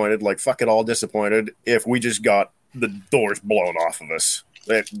disappointed, like fuck it all disappointed, if we just got the doors blown off of us.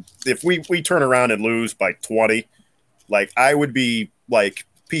 If we turn around and lose by 20, like I would be like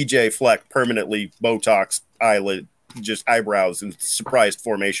PJ Fleck, permanently Botox eyelid, just eyebrows and surprised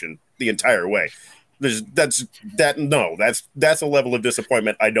formation the entire way. That's a level of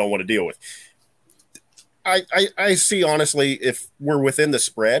disappointment I don't want to deal with. I see, honestly, if we're within the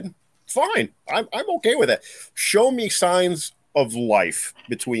spread, fine. I'm okay with that. Show me signs of life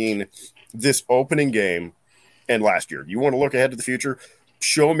between this opening game and last year. You want to look ahead to the future?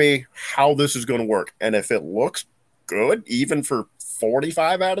 Show me how this is going to work. And if it looks good, even for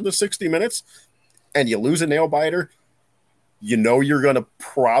 45 out of the 60 minutes, and you lose a nail biter, you know you're going to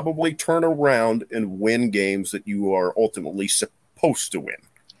probably turn around and win games that you are ultimately supposed to win.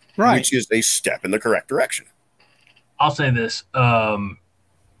 Right. Which is a step in the correct direction. I'll say this. Rome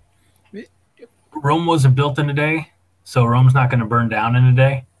wasn't built in a day, so Rome's not going to burn down in a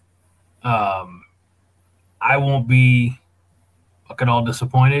day. I won't be fucking all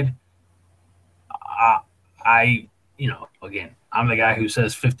disappointed. Again, I'm the guy who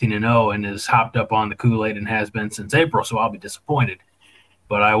says 15-0 and is hopped up on the Kool-Aid and has been since April, so I'll be disappointed.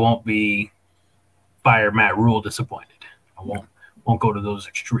 But I won't be fire Matt Rhule disappointed. I won't go to those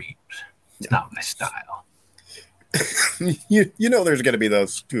extremes. It's not my style. There's going to be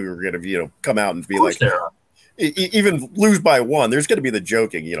those who are going to, come out and be like, even lose by one. There's going to be the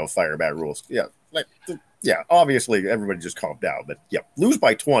joking, fire Matt Rhule. Yeah, obviously everybody just calmed down. But, lose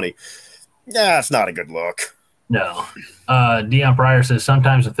by 20. Yeah, it's not a good look. No. Deion Pryor says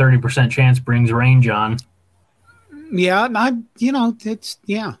sometimes a 30% chance brings rain, John. Yeah, I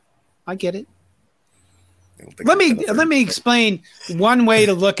get it. Let me explain one way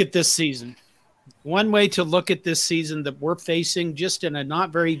to look at this season. One way to look at this season that we're facing just in a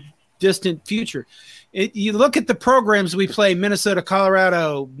not very distant future. You look at the programs we play: Minnesota,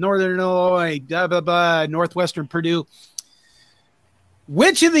 Colorado, Northern Illinois, blah, blah, blah, Northwestern, Purdue.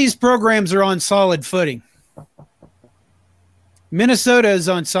 Which of these programs are on solid footing? Minnesota is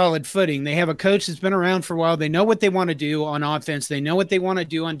on solid footing. They have a coach that's been around for a while. They know what they want to do on offense. They know what they want to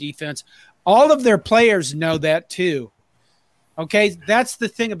do on defense. All of their players know that too. Okay, that's the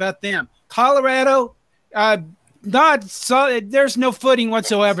thing about them. Colorado, not solid. There's no footing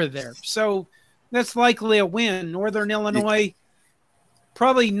whatsoever there. So that's likely a win. Northern Illinois,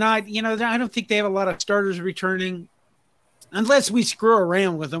 probably not. I don't think they have a lot of starters returning. Unless we screw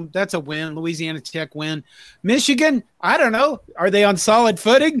around with them, that's a win. Louisiana Tech win. Michigan, I don't know. Are they on solid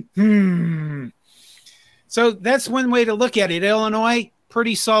footing? So that's one way to look at it. Illinois,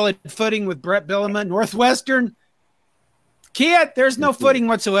 pretty solid footing with Brett Bielema. Northwestern, there's no footing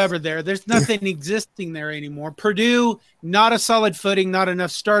whatsoever there. There's nothing existing there anymore. Purdue, not a solid footing, not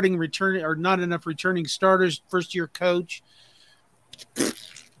enough not enough returning starters, first-year coach.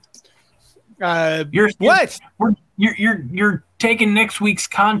 You're taking next week's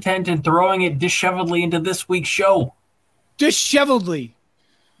content and throwing it disheveledly into this week's show. Disheveledly.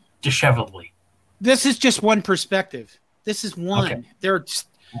 This is just one perspective. This is one. Okay. There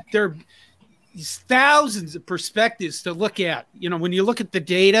are thousands of perspectives to look at. When you look at the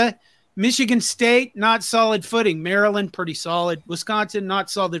data, Michigan State, not solid footing. Maryland, pretty solid. Wisconsin, not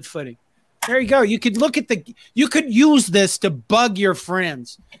solid footing. There you go. You could you could use this to bug your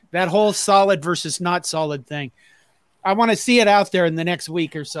friends. That whole solid versus not solid thing. I want to see it out there in the next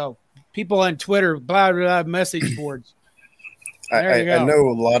week or so. People on Twitter, blah, blah, blah, message boards. I know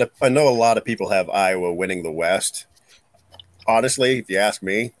a lot of people have Iowa winning the West. Honestly, if you ask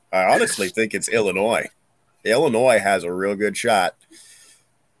me, I honestly think it's Illinois. Illinois has a real good shot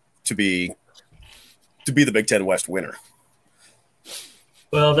to be the Big Ten West winner.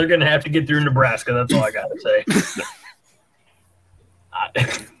 Well, they're going to have to get through Nebraska. That's all I got to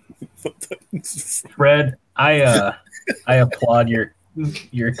say. Fred, I applaud your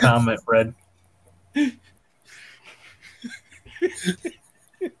comment, Fred.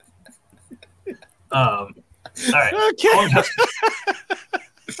 All right. Okay.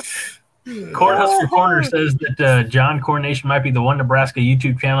 Cornhusker Corner says that John Coronation might be the one Nebraska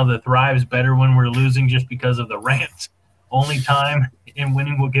YouTube channel that thrives better when we're losing just because of the rants. Only time in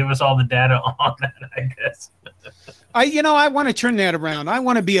winning will give us all the data on that, I guess. I want to turn that around. I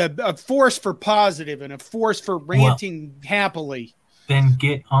want to be a force for positive and a force for ranting happily. Then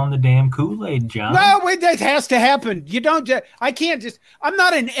get on the damn Kool-Aid, John. No, that has to happen. I'm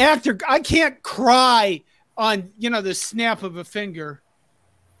not an actor. I can't cry on, the snap of a finger.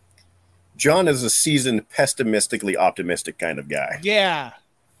 John is a seasoned, pessimistically optimistic kind of guy. Yeah.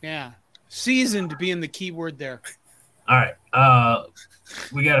 Seasoned being the key word there. All right.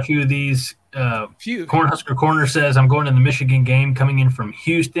 We got a few of these. Cornhusker Corner says, I'm going to the Michigan game coming in from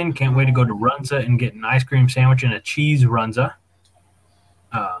Houston. Can't wait to go to Runza and get an ice cream sandwich and a cheese Runza.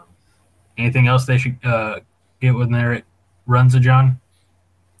 Anything else they should get when they're at Runza, John?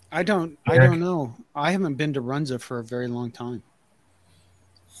 I don't know. I haven't been to Runza for a very long time.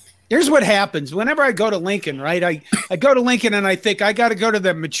 Here's what happens. Whenever I go to Lincoln, right? I go to Lincoln and I think I got to go to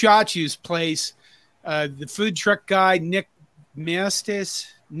the Machachu's place. The food truck guy, Nick Mastis.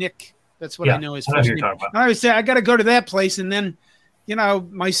 Nick, that's what I know his first name. I would say I got to go to that place, and then,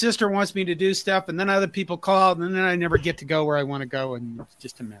 my sister wants me to do stuff, and then other people call, and then I never get to go where I want to go, and it's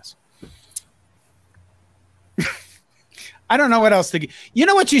just a mess. I don't know what else to get. You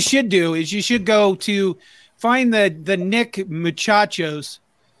know what you should do is you should go to find the Nick Muchachos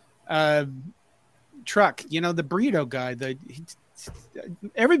truck. The burrito guy.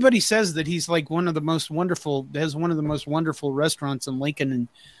 Everybody says that he's like has one of the most wonderful restaurants in Lincoln in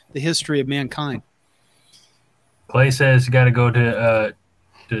the history of mankind. Clay says you got to go to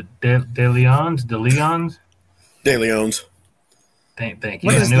De Leon's. Thank you.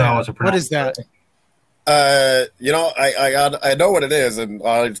 What is that? I know what it is, and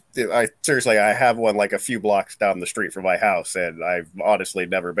I seriously, I have one like a few blocks down the street from my house, and I've honestly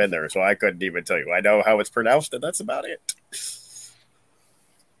never been there, so I couldn't even tell you. I know how it's pronounced, and that's about it.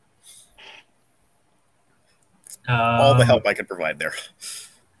 All the help I can provide there.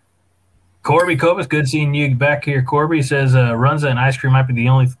 Corby Cobus, good seeing you back here. Corby says Runza and ice cream might be the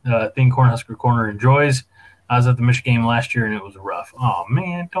only thing Cornhusker Corner enjoys. I was at the Michigan game last year, and it was rough. Oh,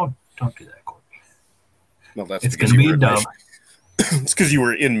 man, don't do that, Corby. Well, it's going to be a dub. It's because you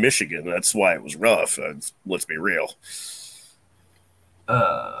were in Michigan. That's why it was rough. Let's be real.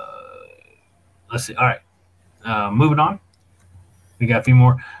 Let's see. All right. Moving on, we got a few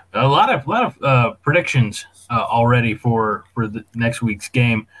more. A lot of predictions already for the next week's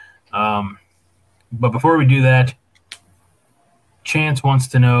game. But before we do that, Chance wants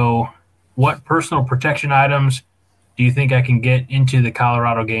to know, what personal protection items do you think I can get into the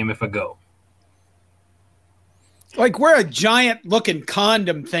Colorado game if I go? Like, we're a giant-looking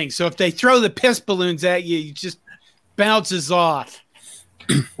condom thing, so if they throw the piss balloons at you, it just bounces off.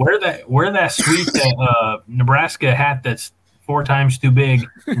 Wear that sweet Nebraska hat that's 4 times too big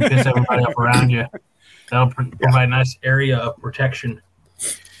and piss everybody up around you. That'll provide a nice area of protection.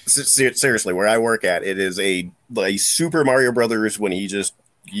 Seriously, where I work at, it is a Super Mario Brothers when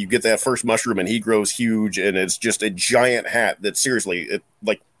you get that first mushroom and he grows huge, and it's just a giant hat that seriously,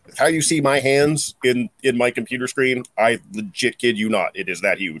 how you see my hands in my computer screen, I legit kid you not, it is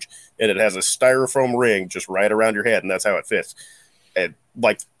that huge. And it has a styrofoam ring just right around your head, and that's how it fits. And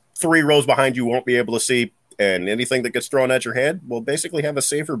 3 rows behind you won't be able to see, and anything that gets thrown at your head will basically have a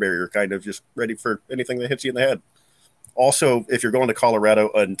safer barrier, kind of just ready for anything that hits you in the head. Also, if you're going to Colorado,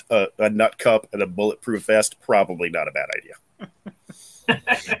 a nut cup and a bulletproof vest, probably not a bad idea.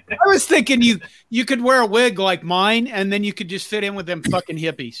 I was thinking you could wear a wig like mine, and then you could just fit in with them fucking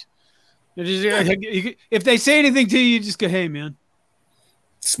hippies. If they say anything to you, just go, "Hey, man,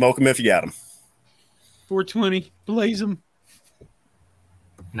 smoke them if you got them." 420, blaze them.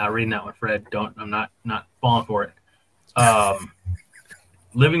 Not reading that one, Fred. I'm not falling for it.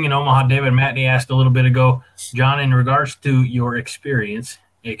 Living in Omaha, David Matney asked a little bit ago, John, in regards to your experience,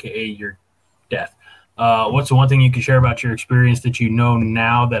 aka your death, what's the one thing you can share about your experience that you know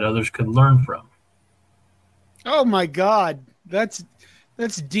now that others could learn from? Oh my God, that's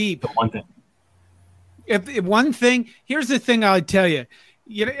deep. The one thing. If one thing, here's the thing I would tell you.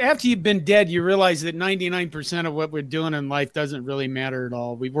 After you've been dead, you realize that 99% of what we're doing in life doesn't really matter at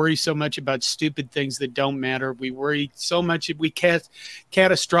all. We worry so much about stupid things that don't matter. We worry so much, we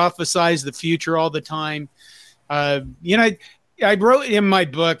catastrophize the future all the time. I wrote in my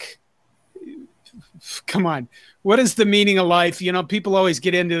book, come on, what is the meaning of life? People always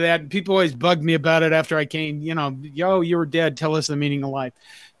get into that, and people always bug me about it after I came, you were dead. Tell us the meaning of life.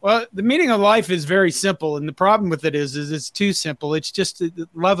 Well, the meaning of life is very simple, and the problem with it is it's too simple. It's just to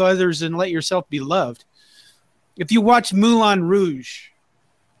love others and let yourself be loved. If you watch Moulin Rouge,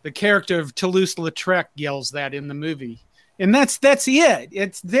 the character of Toulouse-Lautrec yells that in the movie, and that's it.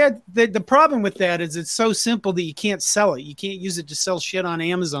 It's that the problem with that is it's so simple that you can't sell it. You can't use it to sell shit on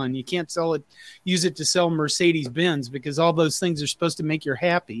Amazon. You can't use it to sell Mercedes-Benz, because all those things are supposed to make you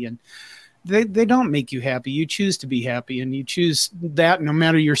happy, and They don't make you happy. You choose to be happy, and you choose that no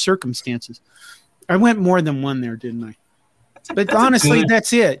matter your circumstances. I went more than one there, didn't I? But honestly,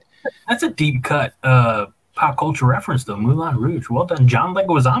 that's it. That's a deep cut pop culture reference, though. Moulin Rouge. Well done, John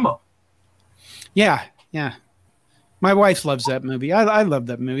Leguizamo. Yeah. My wife loves that movie. I love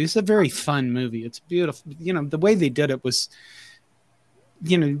that movie. It's a very fun movie. It's beautiful. The way they did it was,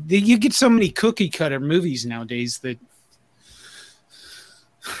 you get so many cookie cutter movies nowadays that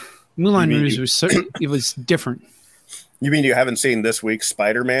Moulin Rouge was different. You mean you haven't seen this week's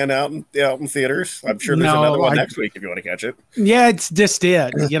Spider-Man out in theaters? I'm sure there's another one next week if you want to catch it. Yeah, it's just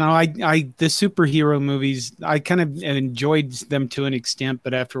it. The superhero movies, I kind of enjoyed them to an extent,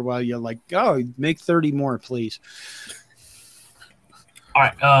 but after a while you're like, oh, make 30 more, please. All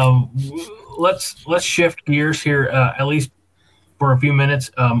right, let's shift gears here, at least for a few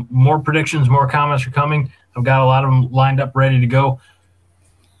minutes. More predictions, more comments are coming. I've got a lot of them lined up, ready to go.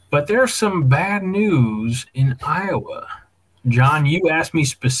 But there's some bad news in Iowa. John, you asked me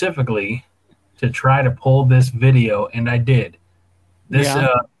specifically to try to pull this video, and I did. This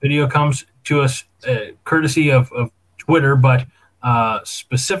video comes to us courtesy of Twitter, but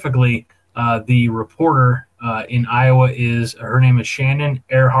specifically the reporter in Iowa her name is Shannon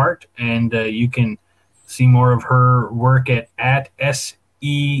Earhart, and you can see more of her work at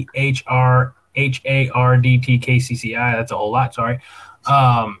SEHRHARDTKCCI. That's a whole lot, sorry.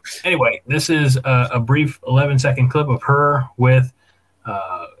 Anyway, this is a brief 11-second clip of her with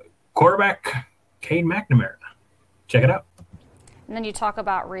quarterback Cade McNamara. Check it out. And then you talk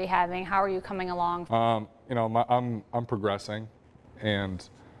about rehabbing. How are you coming along? I'm progressing, and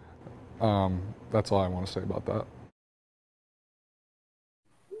that's all I want to say about that.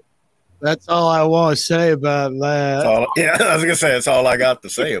 That's all I want to say about that. I was gonna say that's all I got to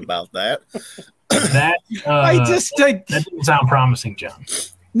say about that. That didn't sound promising, John.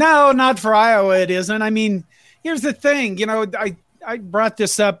 No, not for Iowa. It isn't. I mean, here's the thing. I brought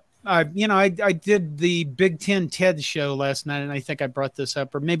this up I did the Big Ten TED show last night, and I think I brought this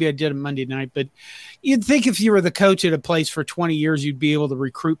up, or maybe I did it Monday night. But you'd think if you were the coach at a place for 20 years, you'd be able to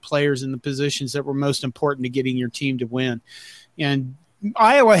recruit players in the positions that were most important to getting your team to win. And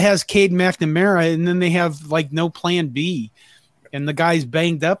Iowa has Cade McNamara, and then they have like no plan B, and the guy's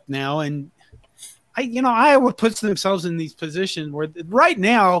banged up now. And Iowa puts themselves in these positions where right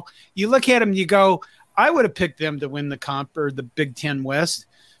now you look at them, and you go, I would have picked them to win the comp or the Big Ten West.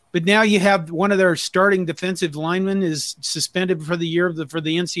 But now you have one of their starting defensive linemen is suspended for the year for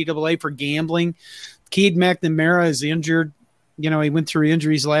the NCAA for gambling. Cade McNamara is injured. He went through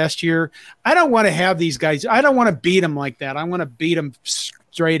injuries last year. I don't want to have these guys. I don't want to beat them like that. I want to beat them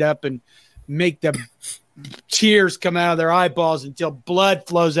straight up and make the tears come out of their eyeballs until blood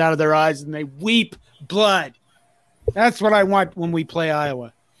flows out of their eyes and they weep blood. That's what I want when we play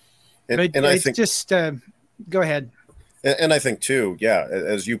Iowa. And I think just go ahead. And I think, too, yeah,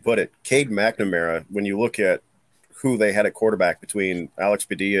 as you put it, Cade McNamara, when you look at who they had at quarterback between Alex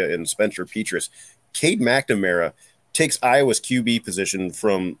Padilla and Spencer Petras, Cade McNamara takes Iowa's QB position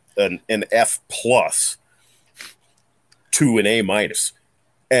from an F+ to an A-.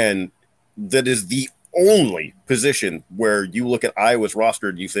 And that is the only position where you look at Iowa's roster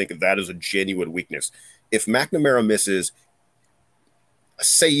and you think that is a genuine weakness. If McNamara misses,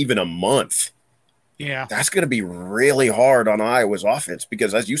 say, even a month, yeah, that's going to be really hard on Iowa's offense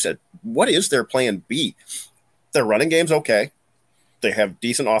because, as you said, what is their plan B? Their running game's okay. They have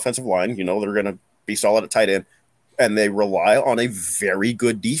decent offensive line. They're going to be solid at tight end, and they rely on a very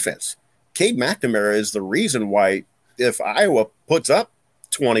good defense. Cade McNamara is the reason why if Iowa puts up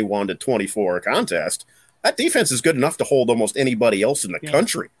 21-24 a contest, that defense is good enough to hold almost anybody else in the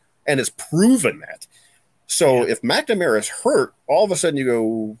country and has proven that. So if McNamara is hurt, all of a sudden you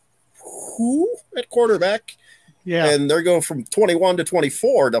go, who at quarterback? Yeah. And they're going from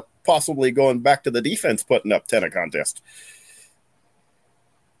 21-24 to possibly going back to the defense putting up 10 a contest.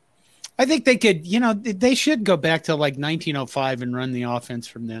 I think they could, they should go back to like 1905 and run the offense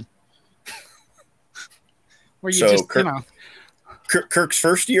from then. Where you Kirk's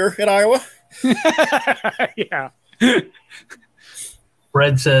first year at Iowa? Yeah.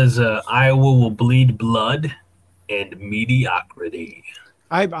 Fred says Iowa will bleed blood and mediocrity.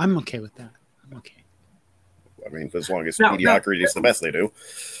 I'm okay with that. I'm okay. I mean, as long as mediocrity is the best they do.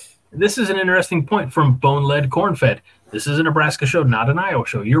 This is an interesting point from Bone-Led Corn-Fed. This is a Nebraska show, not an Iowa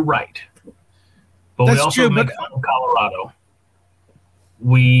show. You're right. But we also make fun of Colorado.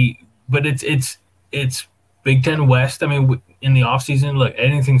 But it's Big Ten West. I mean, in the offseason, look,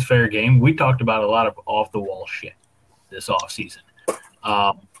 anything's fair game. We talked about a lot of off-the-wall shit this offseason.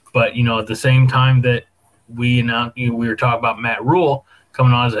 But, at the same time that we were talking about Matt Rhule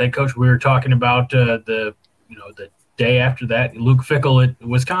coming on as a head coach, we were talking about the day after that, Luke Fickell at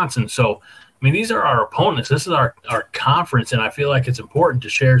Wisconsin. So, I mean, these are our opponents. This is our conference, and I feel like it's important to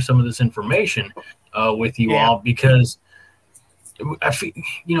share some of this information with you all because I feel,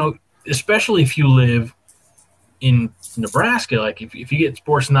 especially if you live in Nebraska, like if you get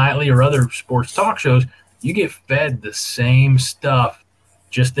Sports Nightly or other sports talk shows, you get fed the same stuff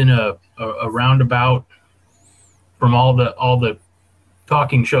just in a roundabout from all the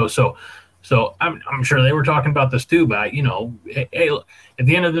talking shows. So I'm sure they were talking about this too, but hey, at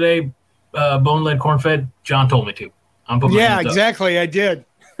the end of the day, Bone-Led Corn-Fed, John told me to. I'm putting my hands up. Exactly. I did.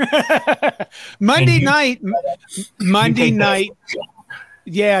 Monday night.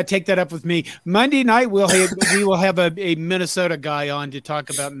 Yeah, take that up with me. Monday night we will have a Minnesota guy on to talk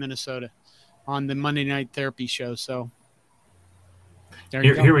about Minnesota on the Monday Night Therapy show. So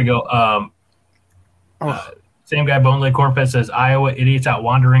here we go. Same guy, Bone-Led Corn-Fed says Iowa idiots out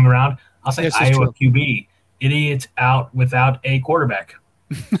wandering around. I'll say Iowa QB idiots out without a quarterback.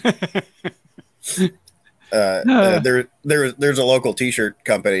 There's a local T-shirt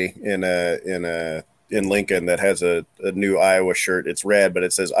company in Lincoln that has a new Iowa shirt. It's red, but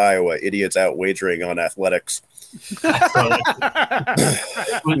it says Iowa idiots out wagering on athletics. was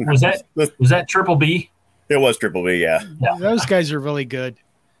that Triple B? It was Triple B, yeah. Those guys are really good.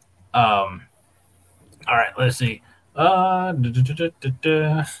 All right, let's see. Now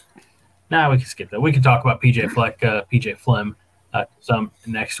we can skip that. We can talk about PJ Flem some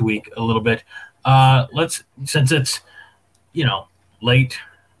next week a little bit. Since it's late,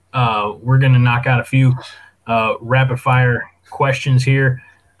 we're gonna knock out a few rapid fire questions here.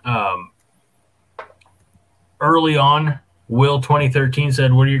 Early on, Will 2013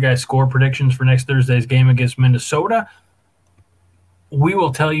 said, "What are your guys' score predictions for next Thursday's game against Minnesota?" We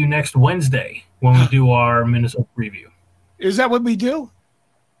will tell you next Wednesday when we do our Minnesota preview. Is that what we do?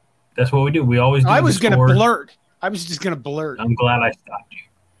 That's what we do. We always do. I was going to blurt. I was just going to blurt. I'm glad I stopped you.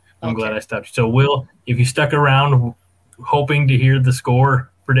 I'm glad I stopped you. So, Will, if you stuck around hoping to hear the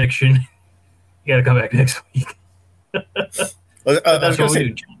score prediction, you got to come back next week. I was going to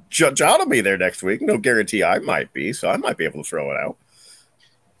say, John will be there next week. No guarantee I might be, so I might be able to throw it out.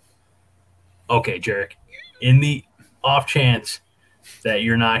 Okay, Jarek. In the off chance that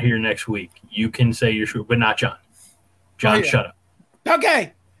you're not here next week, you can say you're sure, but not John. John, shut up.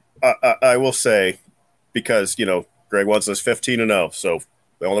 Okay. I will say, because, Greg wants us 15-0, so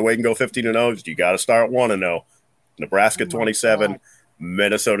the only way you can go 15-0 is you got to start 1-0. Nebraska 27,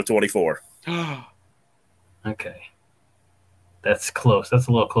 Minnesota 24. Okay. That's close. That's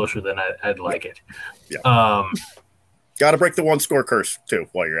a little closer than I'd like it. Yeah. Got to break the one-score curse, too,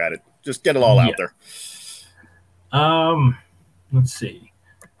 while you're at it. Just get it all out there. Let's see.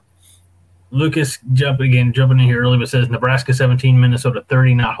 Lucas jumping in here early, but says Nebraska 17, Minnesota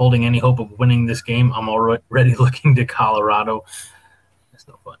 30, not holding any hope of winning this game. I'm already looking to Colorado. That's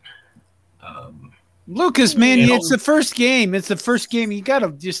no fun. Lucas, man, it's the first game. It's the first game. You got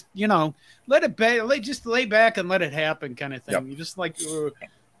to just, let it just lay back and let it happen kind of thing. Yep. You just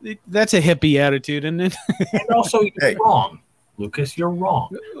that's a hippie attitude, isn't it? And also, you're wrong, Lucas. You're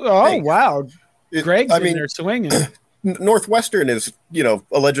wrong. Oh, wow. Greg's in there swinging. Northwestern is,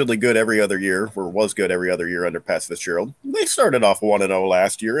 allegedly good every other year, or was good every other year under Pat Fitzgerald. They started off 1-0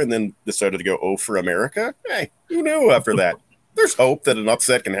 last year and then decided to go 0 for America. Hey, who knew after that? There's hope that an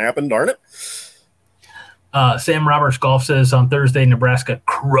upset can happen, darn it. Sam Roberts Golf says on Thursday, Nebraska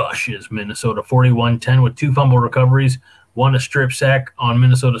crushes Minnesota 41-10 with 2 fumble recoveries, 1 a strip sack on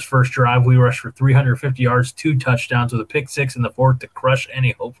Minnesota's first drive. We rushed for 350 yards, 2 touchdowns with a pick 6 in the fourth to crush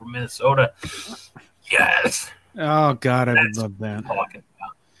any hope for Minnesota. Yes. Oh, God, I would love that.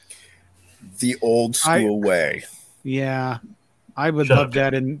 The old school way. Yeah, I would love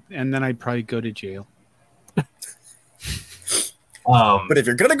that, and then I'd probably go to jail. But if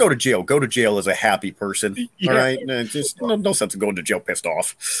you're going to go to jail as a happy person, all right? Just no sense of going to jail pissed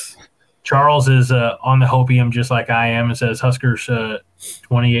off. Charles is on the hopium just like I am and says Huskers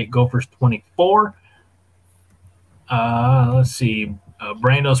 28, Gophers 24. Let's see.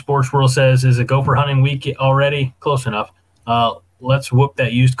 Brando Sports World says, is it Gopher hunting week already? Close enough. Let's whoop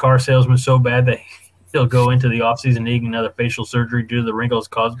that used car salesman so bad that he'll go into the offseason needing another facial surgery due to the wrinkles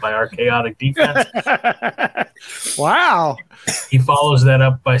caused by our chaotic defense. Wow. He follows that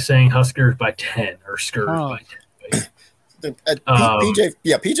up by saying Huskers by 10 or Skurs by 10.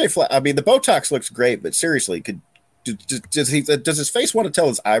 PJ Flat. I mean, the Botox looks great, but seriously, does his face want to tell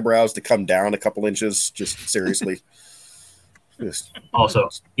his eyebrows to come down a couple inches? Just seriously. Also,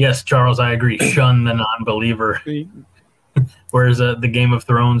 yes, Charles, I agree. Shun the non-believer. Where's the Game of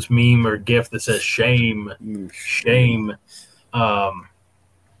Thrones meme or gif that says shame, shame?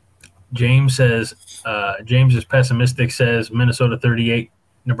 James says, James is pessimistic, says Minnesota 38,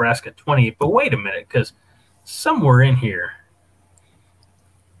 Nebraska 28. But wait a minute, because somewhere in here,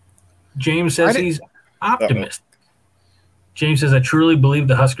 James says he's optimistic. James says, I truly believe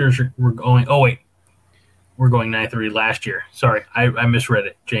the Huskers were going – oh, wait. We're going 9-3 last year. Sorry, I misread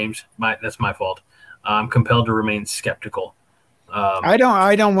it, James. That's my fault. I'm compelled to remain skeptical. I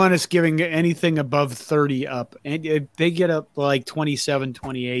don't want us giving anything above 30 up. And if they get up like 27,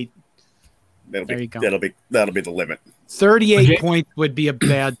 28, there you go. That'll be the limit. 38 points would be a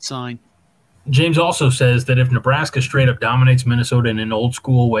bad sign. James also says that if Nebraska straight up dominates Minnesota in an old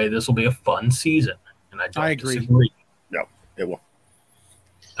school way, this will be a fun season. And I agree. Disagree. No, it will.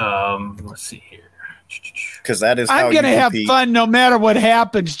 Let's see here. Because that is how I'm going to have fun no matter what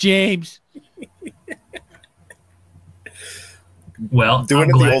happens, James. Well, doing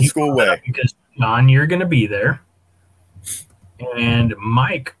it the old school way. Because, John, you're going to be there. And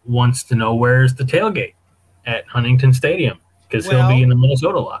Mike wants to know where's the tailgate at Huntington Stadium because he'll be in the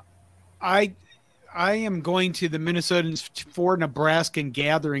Minnesota lot. I am going to the Minnesotans for Nebraskan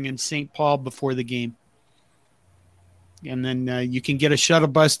gathering in St. Paul before the game. And then you can get a shuttle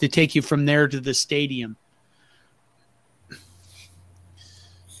bus to take you from there to the stadium.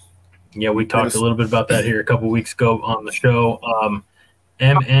 Yeah, we talked a little bit about that here a couple weeks ago on the show.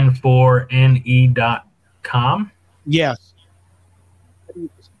 mn4ne.com. Yes. How do you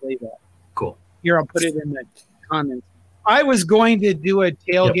display that? Cool. Here, I'll put it in the comments. I was going to do a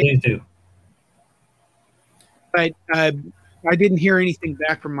tailgate. Yeah, please do. But I didn't hear anything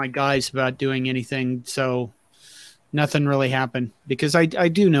back from my guys about doing anything, so nothing really happened. Because I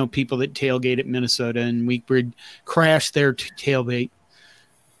do know people that tailgate at Minnesota, and we would crash their tailgate.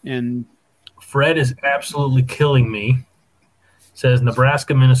 And Fred is absolutely killing me. Says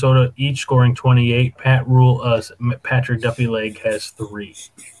Nebraska, Minnesota, each scoring 28. Patrick Duffy Leg has 3.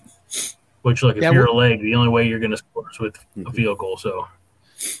 Which, look, if you're a leg, the only way you're going to score is with a field goal. So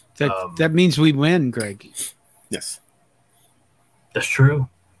That means we win, Greg. Yes. That's true.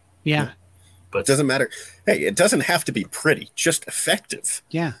 Yeah. But It doesn't matter. Hey, it doesn't have to be pretty, just effective.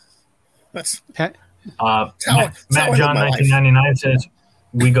 Yeah. That's Pat, how I Matt live John my life. 1999 says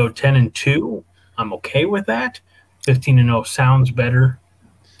we go 10-2. I'm okay with that. 15-0 sounds better.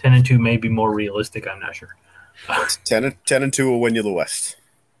 10-2 may be more realistic. I'm not sure. 10-2 will win you the West.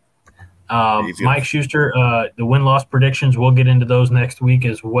 Mike Schuster, the win-loss predictions, we'll get into those next week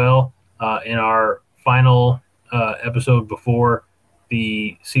as well in our final episode before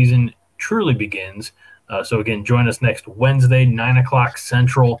the season truly begins. So, again, join us next Wednesday, 9 o'clock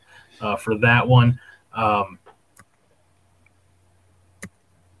Central for that one.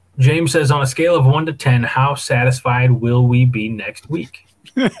 James says, on a scale of 1 to 10, how satisfied will we be next week?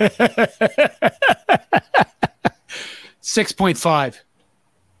 6.5.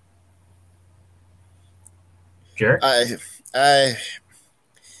 Jarek?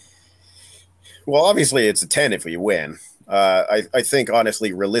 Well, obviously it's a 10 if we win. I think,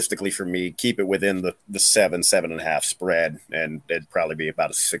 honestly, realistically for me, keep it within the 7.5 spread, and it'd probably be about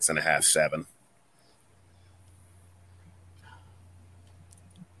a 6.5, 7.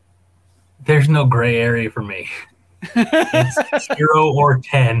 There's no gray area for me. It's 0 or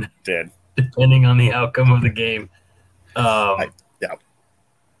 10, Dead. depending on the outcome of the game. Yeah.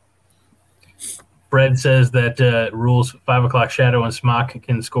 Fred says that Rhule's 5 o'clock shadow and Smock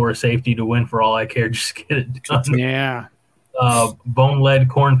can score a safety to win. For all I care, just get it done. Yeah. Bone Lead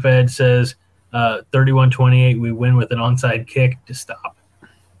Cornfed says 31-28. We win with an onside kick to stop.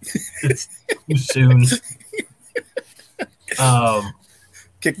 It's too soon.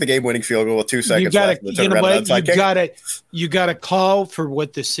 Kick the game-winning field goal with 2 seconds left. You know what? You got to call for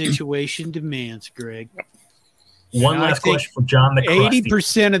what the situation demands, Greg. One last question for John the Crusty.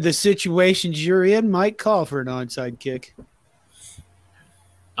 80% of the situations you're in might call for an onside kick.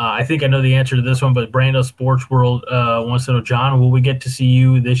 I think I know the answer to this one, but Brando Sports World wants to know, John, will we get to see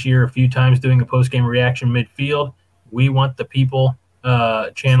you this year a few times doing a post-game reaction midfield? We want the People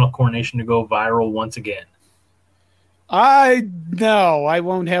channel coronation to go viral once again. No, I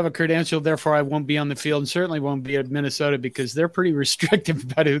won't have a credential, therefore I won't be on the field, and certainly won't be at Minnesota because they're pretty restrictive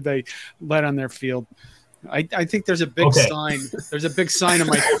about who they let on their field. I think there's a big sign. There's a big sign on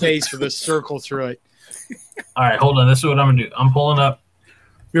my face with a circle through it. All right, hold on. This is what I'm gonna do. I'm pulling up.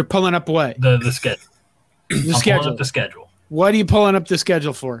 You're pulling up what? The schedule. Pulling up the schedule. What are you pulling up the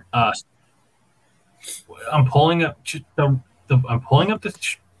schedule for? I'm pulling up I'm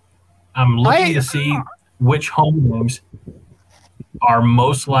looking to see which home games are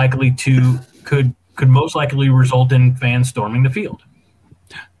most likely to could most likely result in fans storming the field.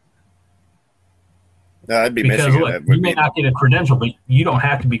 No, I'd be Because Michigan. look, you may not get a credential, but you don't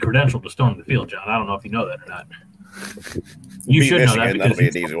have to be credentialed to storm the field, John. I don't know if you know that or not. You should know that because that'll be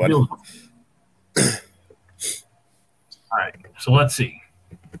an easy one. All right, so let's see.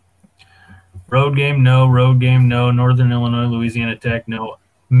 Road game, no. Road game, no. Northern Illinois, Louisiana Tech, no.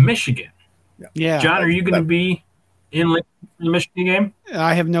 Michigan. Yeah. John, are you going to be in Lincoln for the Michigan game?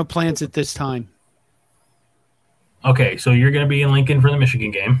 I have no plans at this time. Okay, so you're going to be in Lincoln for the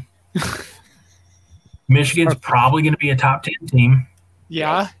Michigan game. Michigan's probably going to be a top 10 team.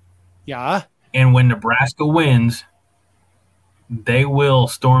 Yeah. And when Nebraska wins, they will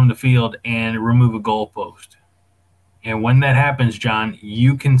storm the field and remove a goalpost. And when that happens, John,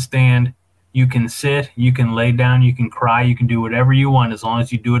 you can stand, you can sit, you can lay down, you can cry, you can do whatever you want as long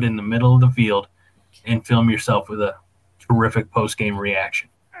as you do it in the middle of the field and film yourself with a terrific post-game reaction.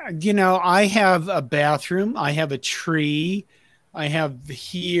 You know, I have a bathroom. I have a tree. I have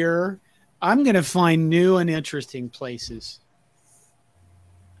here. I'm going to find new and interesting places.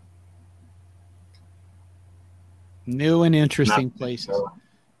 New and interesting places.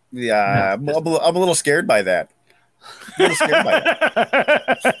 Yeah, I'm a little scared by that.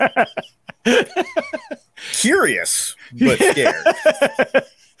 Curious, but scared.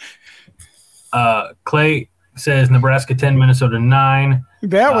 Clay says Nebraska 10, Minnesota 9.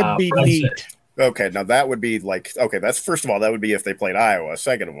 That would be neat. Okay, now that would be like, okay, that's first of all, that would be if they played Iowa.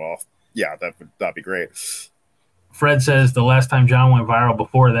 Second of all, yeah, that'd be great. Fred says the last time John went viral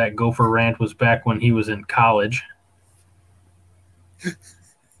before that Gopher rant was back when he was in college.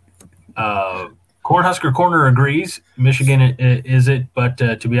 Cornhusker Corner agrees. Michigan is it, but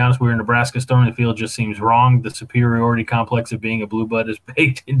to be honest, we're in Nebraska. Storming the field just seems wrong. The superiority complex of being a blue blood is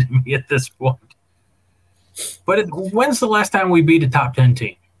baked into me at this point. But when's the last time we beat a top 10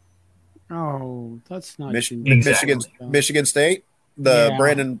 team? Oh, that's not Michigan State.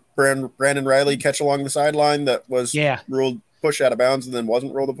 The Brandon Riley catch along the sideline that was ruled push out of bounds and then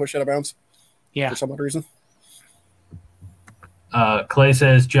wasn't ruled a push out of bounds. Yeah, for some odd reason. Clay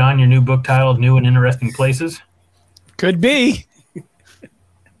says, John, your new book title, New and Interesting Places. Could be.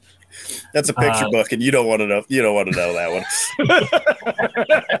 That's a picture book, and you don't want to know. You don't want to know that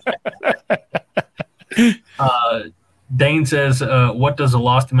one. Dane says, what does a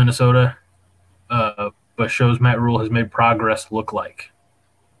loss to Minnesota but shows Matt Rhule has made progress look like?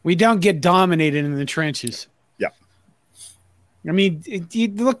 We don't get dominated in the trenches. Yeah. I mean, you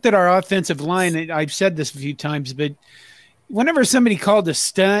looked at our offensive line, and I've said this a few times, but whenever somebody called a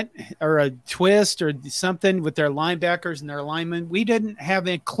stunt or a twist or something with their linebackers and their linemen, we didn't have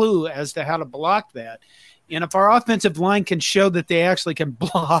a clue as to how to block that. And if our offensive line can show that they actually can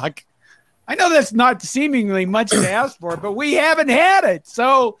block, I know that's not seemingly much to ask for, but we haven't had it.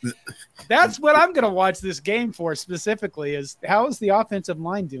 So that's what I'm going to watch this game for specifically is how is the offensive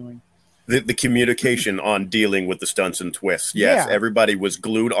line doing? The communication on dealing with the stunts and twists. Yes, Yeah. Everybody was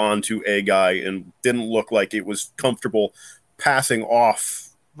glued onto a guy and didn't look like it was comfortable passing off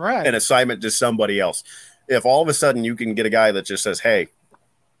an assignment to somebody else. If all of a sudden you can get a guy that just says, hey,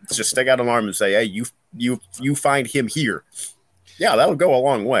 just stick out an arm and say, hey, you find him here. Yeah, that'll go a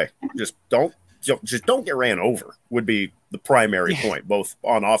long way. Just don't get ran over would be the primary point, both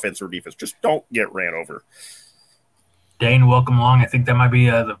on offense or defense. Just don't get ran over. Dane, welcome along. I think that might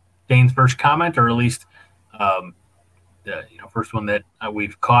be Dane's first comment, or at least first one that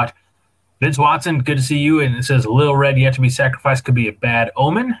we've caught. Vince Watson, good to see you. And it says, Little Red yet to be sacrificed could be a bad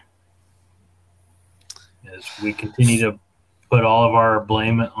omen. As we continue to put all of our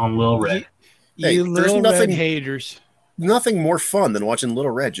blame on Little Red. You Little Red haters. Nothing more fun than watching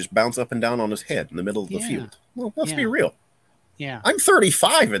Little Red just bounce up and down on his head in the middle of the field. Well, let's be real. Yeah. I'm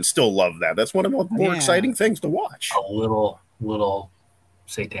 35 and still love that. That's one of the more exciting things to watch. A little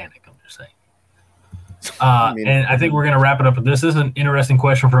satanic, I'm just saying. And I think we're going to wrap it up with this. This is an interesting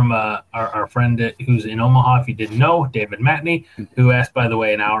question from our friend who's in Omaha, if you didn't know, David Matney, who asked, by the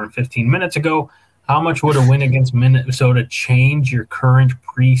way, an hour and 15 minutes ago, how much would a win against Minnesota change your current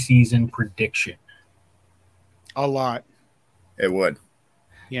preseason prediction? A lot. It would.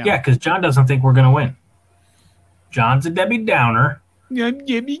 Yeah, because John doesn't think we're going to win. John's a Debbie Downer.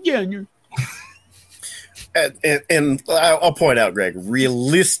 Debbie Downer. And I'll point out, Greg,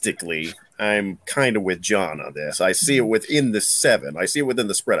 realistically, I'm kind of with John on this. I see it within the 7. I see it within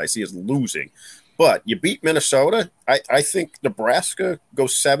the spread. I see us losing. But you beat Minnesota. I think Nebraska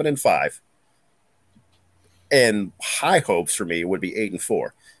goes 7-5. And high hopes for me would be 8-4.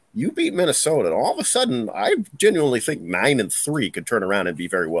 You beat Minnesota, and all of a sudden, I genuinely think 9-3 could turn around and be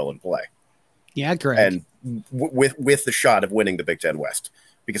very well in play. Yeah, great. And with the shot of winning the Big Ten West.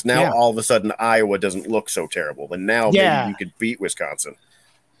 Because now all of a sudden Iowa doesn't look so terrible. And now maybe you could beat Wisconsin.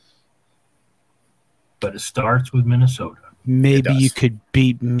 But it starts with Minnesota. Maybe you could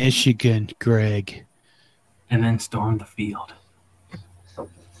beat Michigan, Greg. And then storm the field.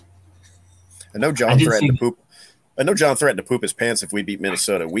 I know John threatened to poop his pants if we beat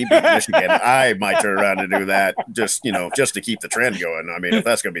Minnesota. We beat Michigan. I might turn around and do that just to keep the trend going. I mean, if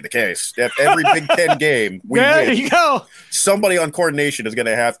that's going to be the case, if every Big Ten game we win, there you go. Somebody on coordination is going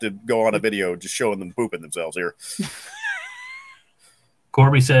to have to go on a video just showing them pooping themselves here.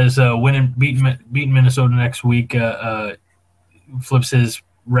 Corby says, beating Minnesota next week flips his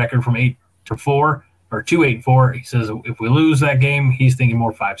record from 8-4 or to 8-4. He says if we lose that game, he's thinking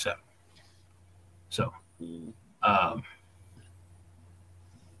more 5-7. So,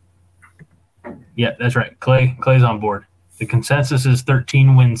 yeah, that's right. Clay's on board. The consensus is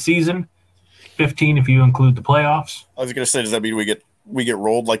 13-win season, 15 if you include the playoffs. I was going to say, does that mean we get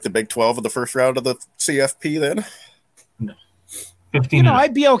rolled like the Big 12 in the first round of the CFP then? No. 15.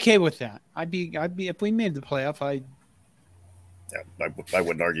 I'd be okay with that. I'd be if we made the playoff. I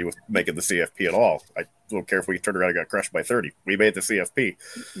wouldn't argue with making the CFP at all. I don't care if we turned around and got crushed by 30. We made the CFP.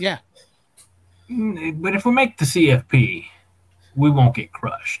 Yeah. But if we make the CFP, we won't get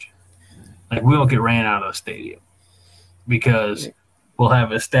crushed. Like, we won't get ran out of the stadium because we'll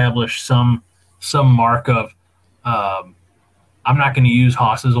have established some mark of I'm not going to use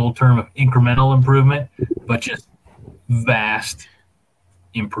Haas's old term of incremental improvement, but just vast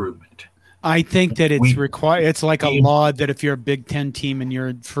improvement. I think that it's required. It's like a law that if you're a Big Ten team and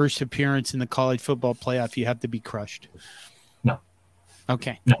your first appearance in the college football playoff, you have to be crushed. No.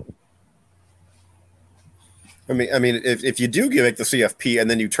 Okay. No. I mean, if you do make the CFP and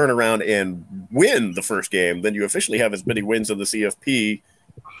then you turn around and win the first game, then you officially have as many wins in the CFP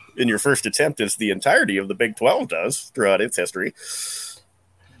in your first attempt as the entirety of the Big 12 does throughout its history.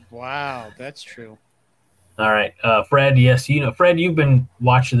 Wow, that's true. All right, Fred. Yes, Fred, you've been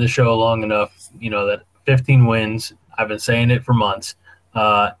watching the show long enough. You know that 15 wins. I've been saying it for months.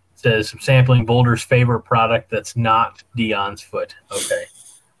 says sampling Boulder's favorite product that's not Dion's foot. Okay.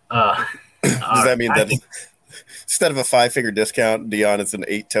 Does that mean that instead of a 5-figure discount, Dion is an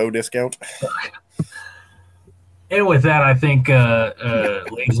 8-toe discount? And with that, I think,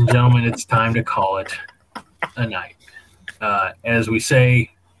 ladies and gentlemen, it's time to call it a night. As we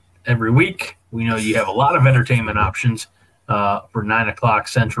say every week, we know you have a lot of entertainment options for 9 o'clock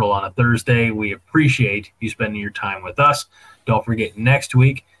Central on a Thursday. We appreciate you spending your time with us. Don't forget, next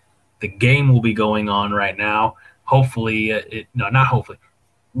week, the game will be going on right now. Hopefully, not hopefully,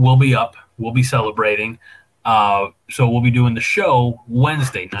 we'll be up. We'll be celebrating. So we'll be doing the show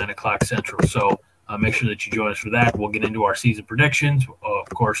Wednesday, 9 o'clock Central. So make sure that you join us for that. We'll get into our season predictions. Of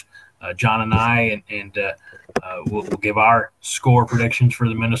course, John and I, and we'll give our score predictions for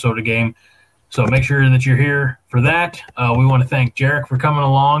the Minnesota game. So make sure that you're here for that. We want to thank Jarek for coming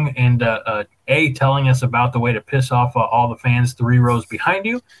along and telling us about the way to piss off all the fans 3 rows behind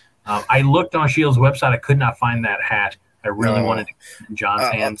you. I looked on Shield's website. I could not find that hat. I really wanted to get it in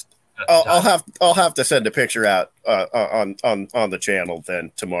John's hands. I'll have to send a picture out on the channel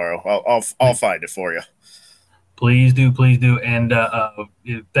then tomorrow. I'll find it for you. Please do. And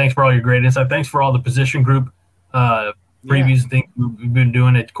thanks for all your great insight. Thanks for all the position group previews and things we've been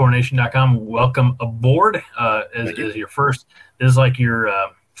doing at coronation.com. Welcome aboard as your first. This is like your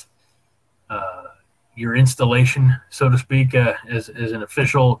installation, so to speak, as an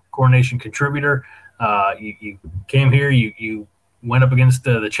official Coronation contributor. You came here, you went up against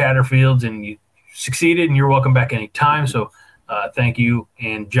the Chatterfields, and you succeeded, and you're welcome back anytime. So thank you.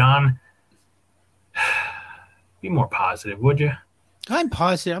 And John, be more positive, would you? I'm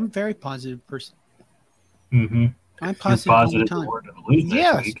positive. I'm a very positive person. Mm-hmm. I'm positive all the time.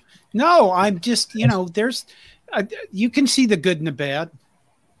 Yes. No, I'm just, there's, you can see the good and the bad.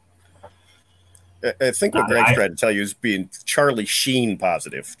 I think what Greg's trying to tell you is being Charlie Sheen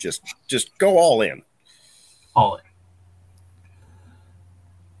positive. Just go all in. All in.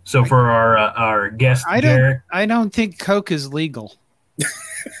 So for our guest, Jarek, I don't think Coke is legal.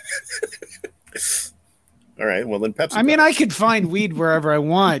 All right, well then Pepsi. I mean, I could find weed wherever I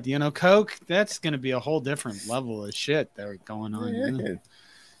want. Coke, that's going to be a whole different level of shit that are going on. Yeah.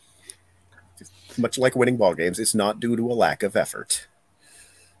 Much like winning ball games, it's not due to a lack of effort.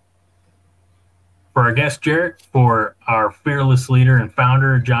 For our guest, Jarek, for our fearless leader and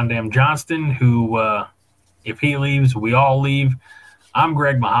founder, John Dam Johnston, who, if he leaves, we all leave. I'm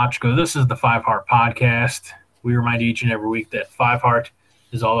Greg Mahochko. This is the 5 Heart Podcast. We remind you each and every week that 5 Heart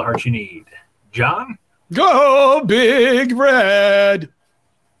is all the heart you need. John? Go Big Red!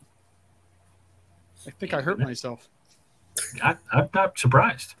 I think I hurt myself. I'm not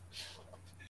surprised.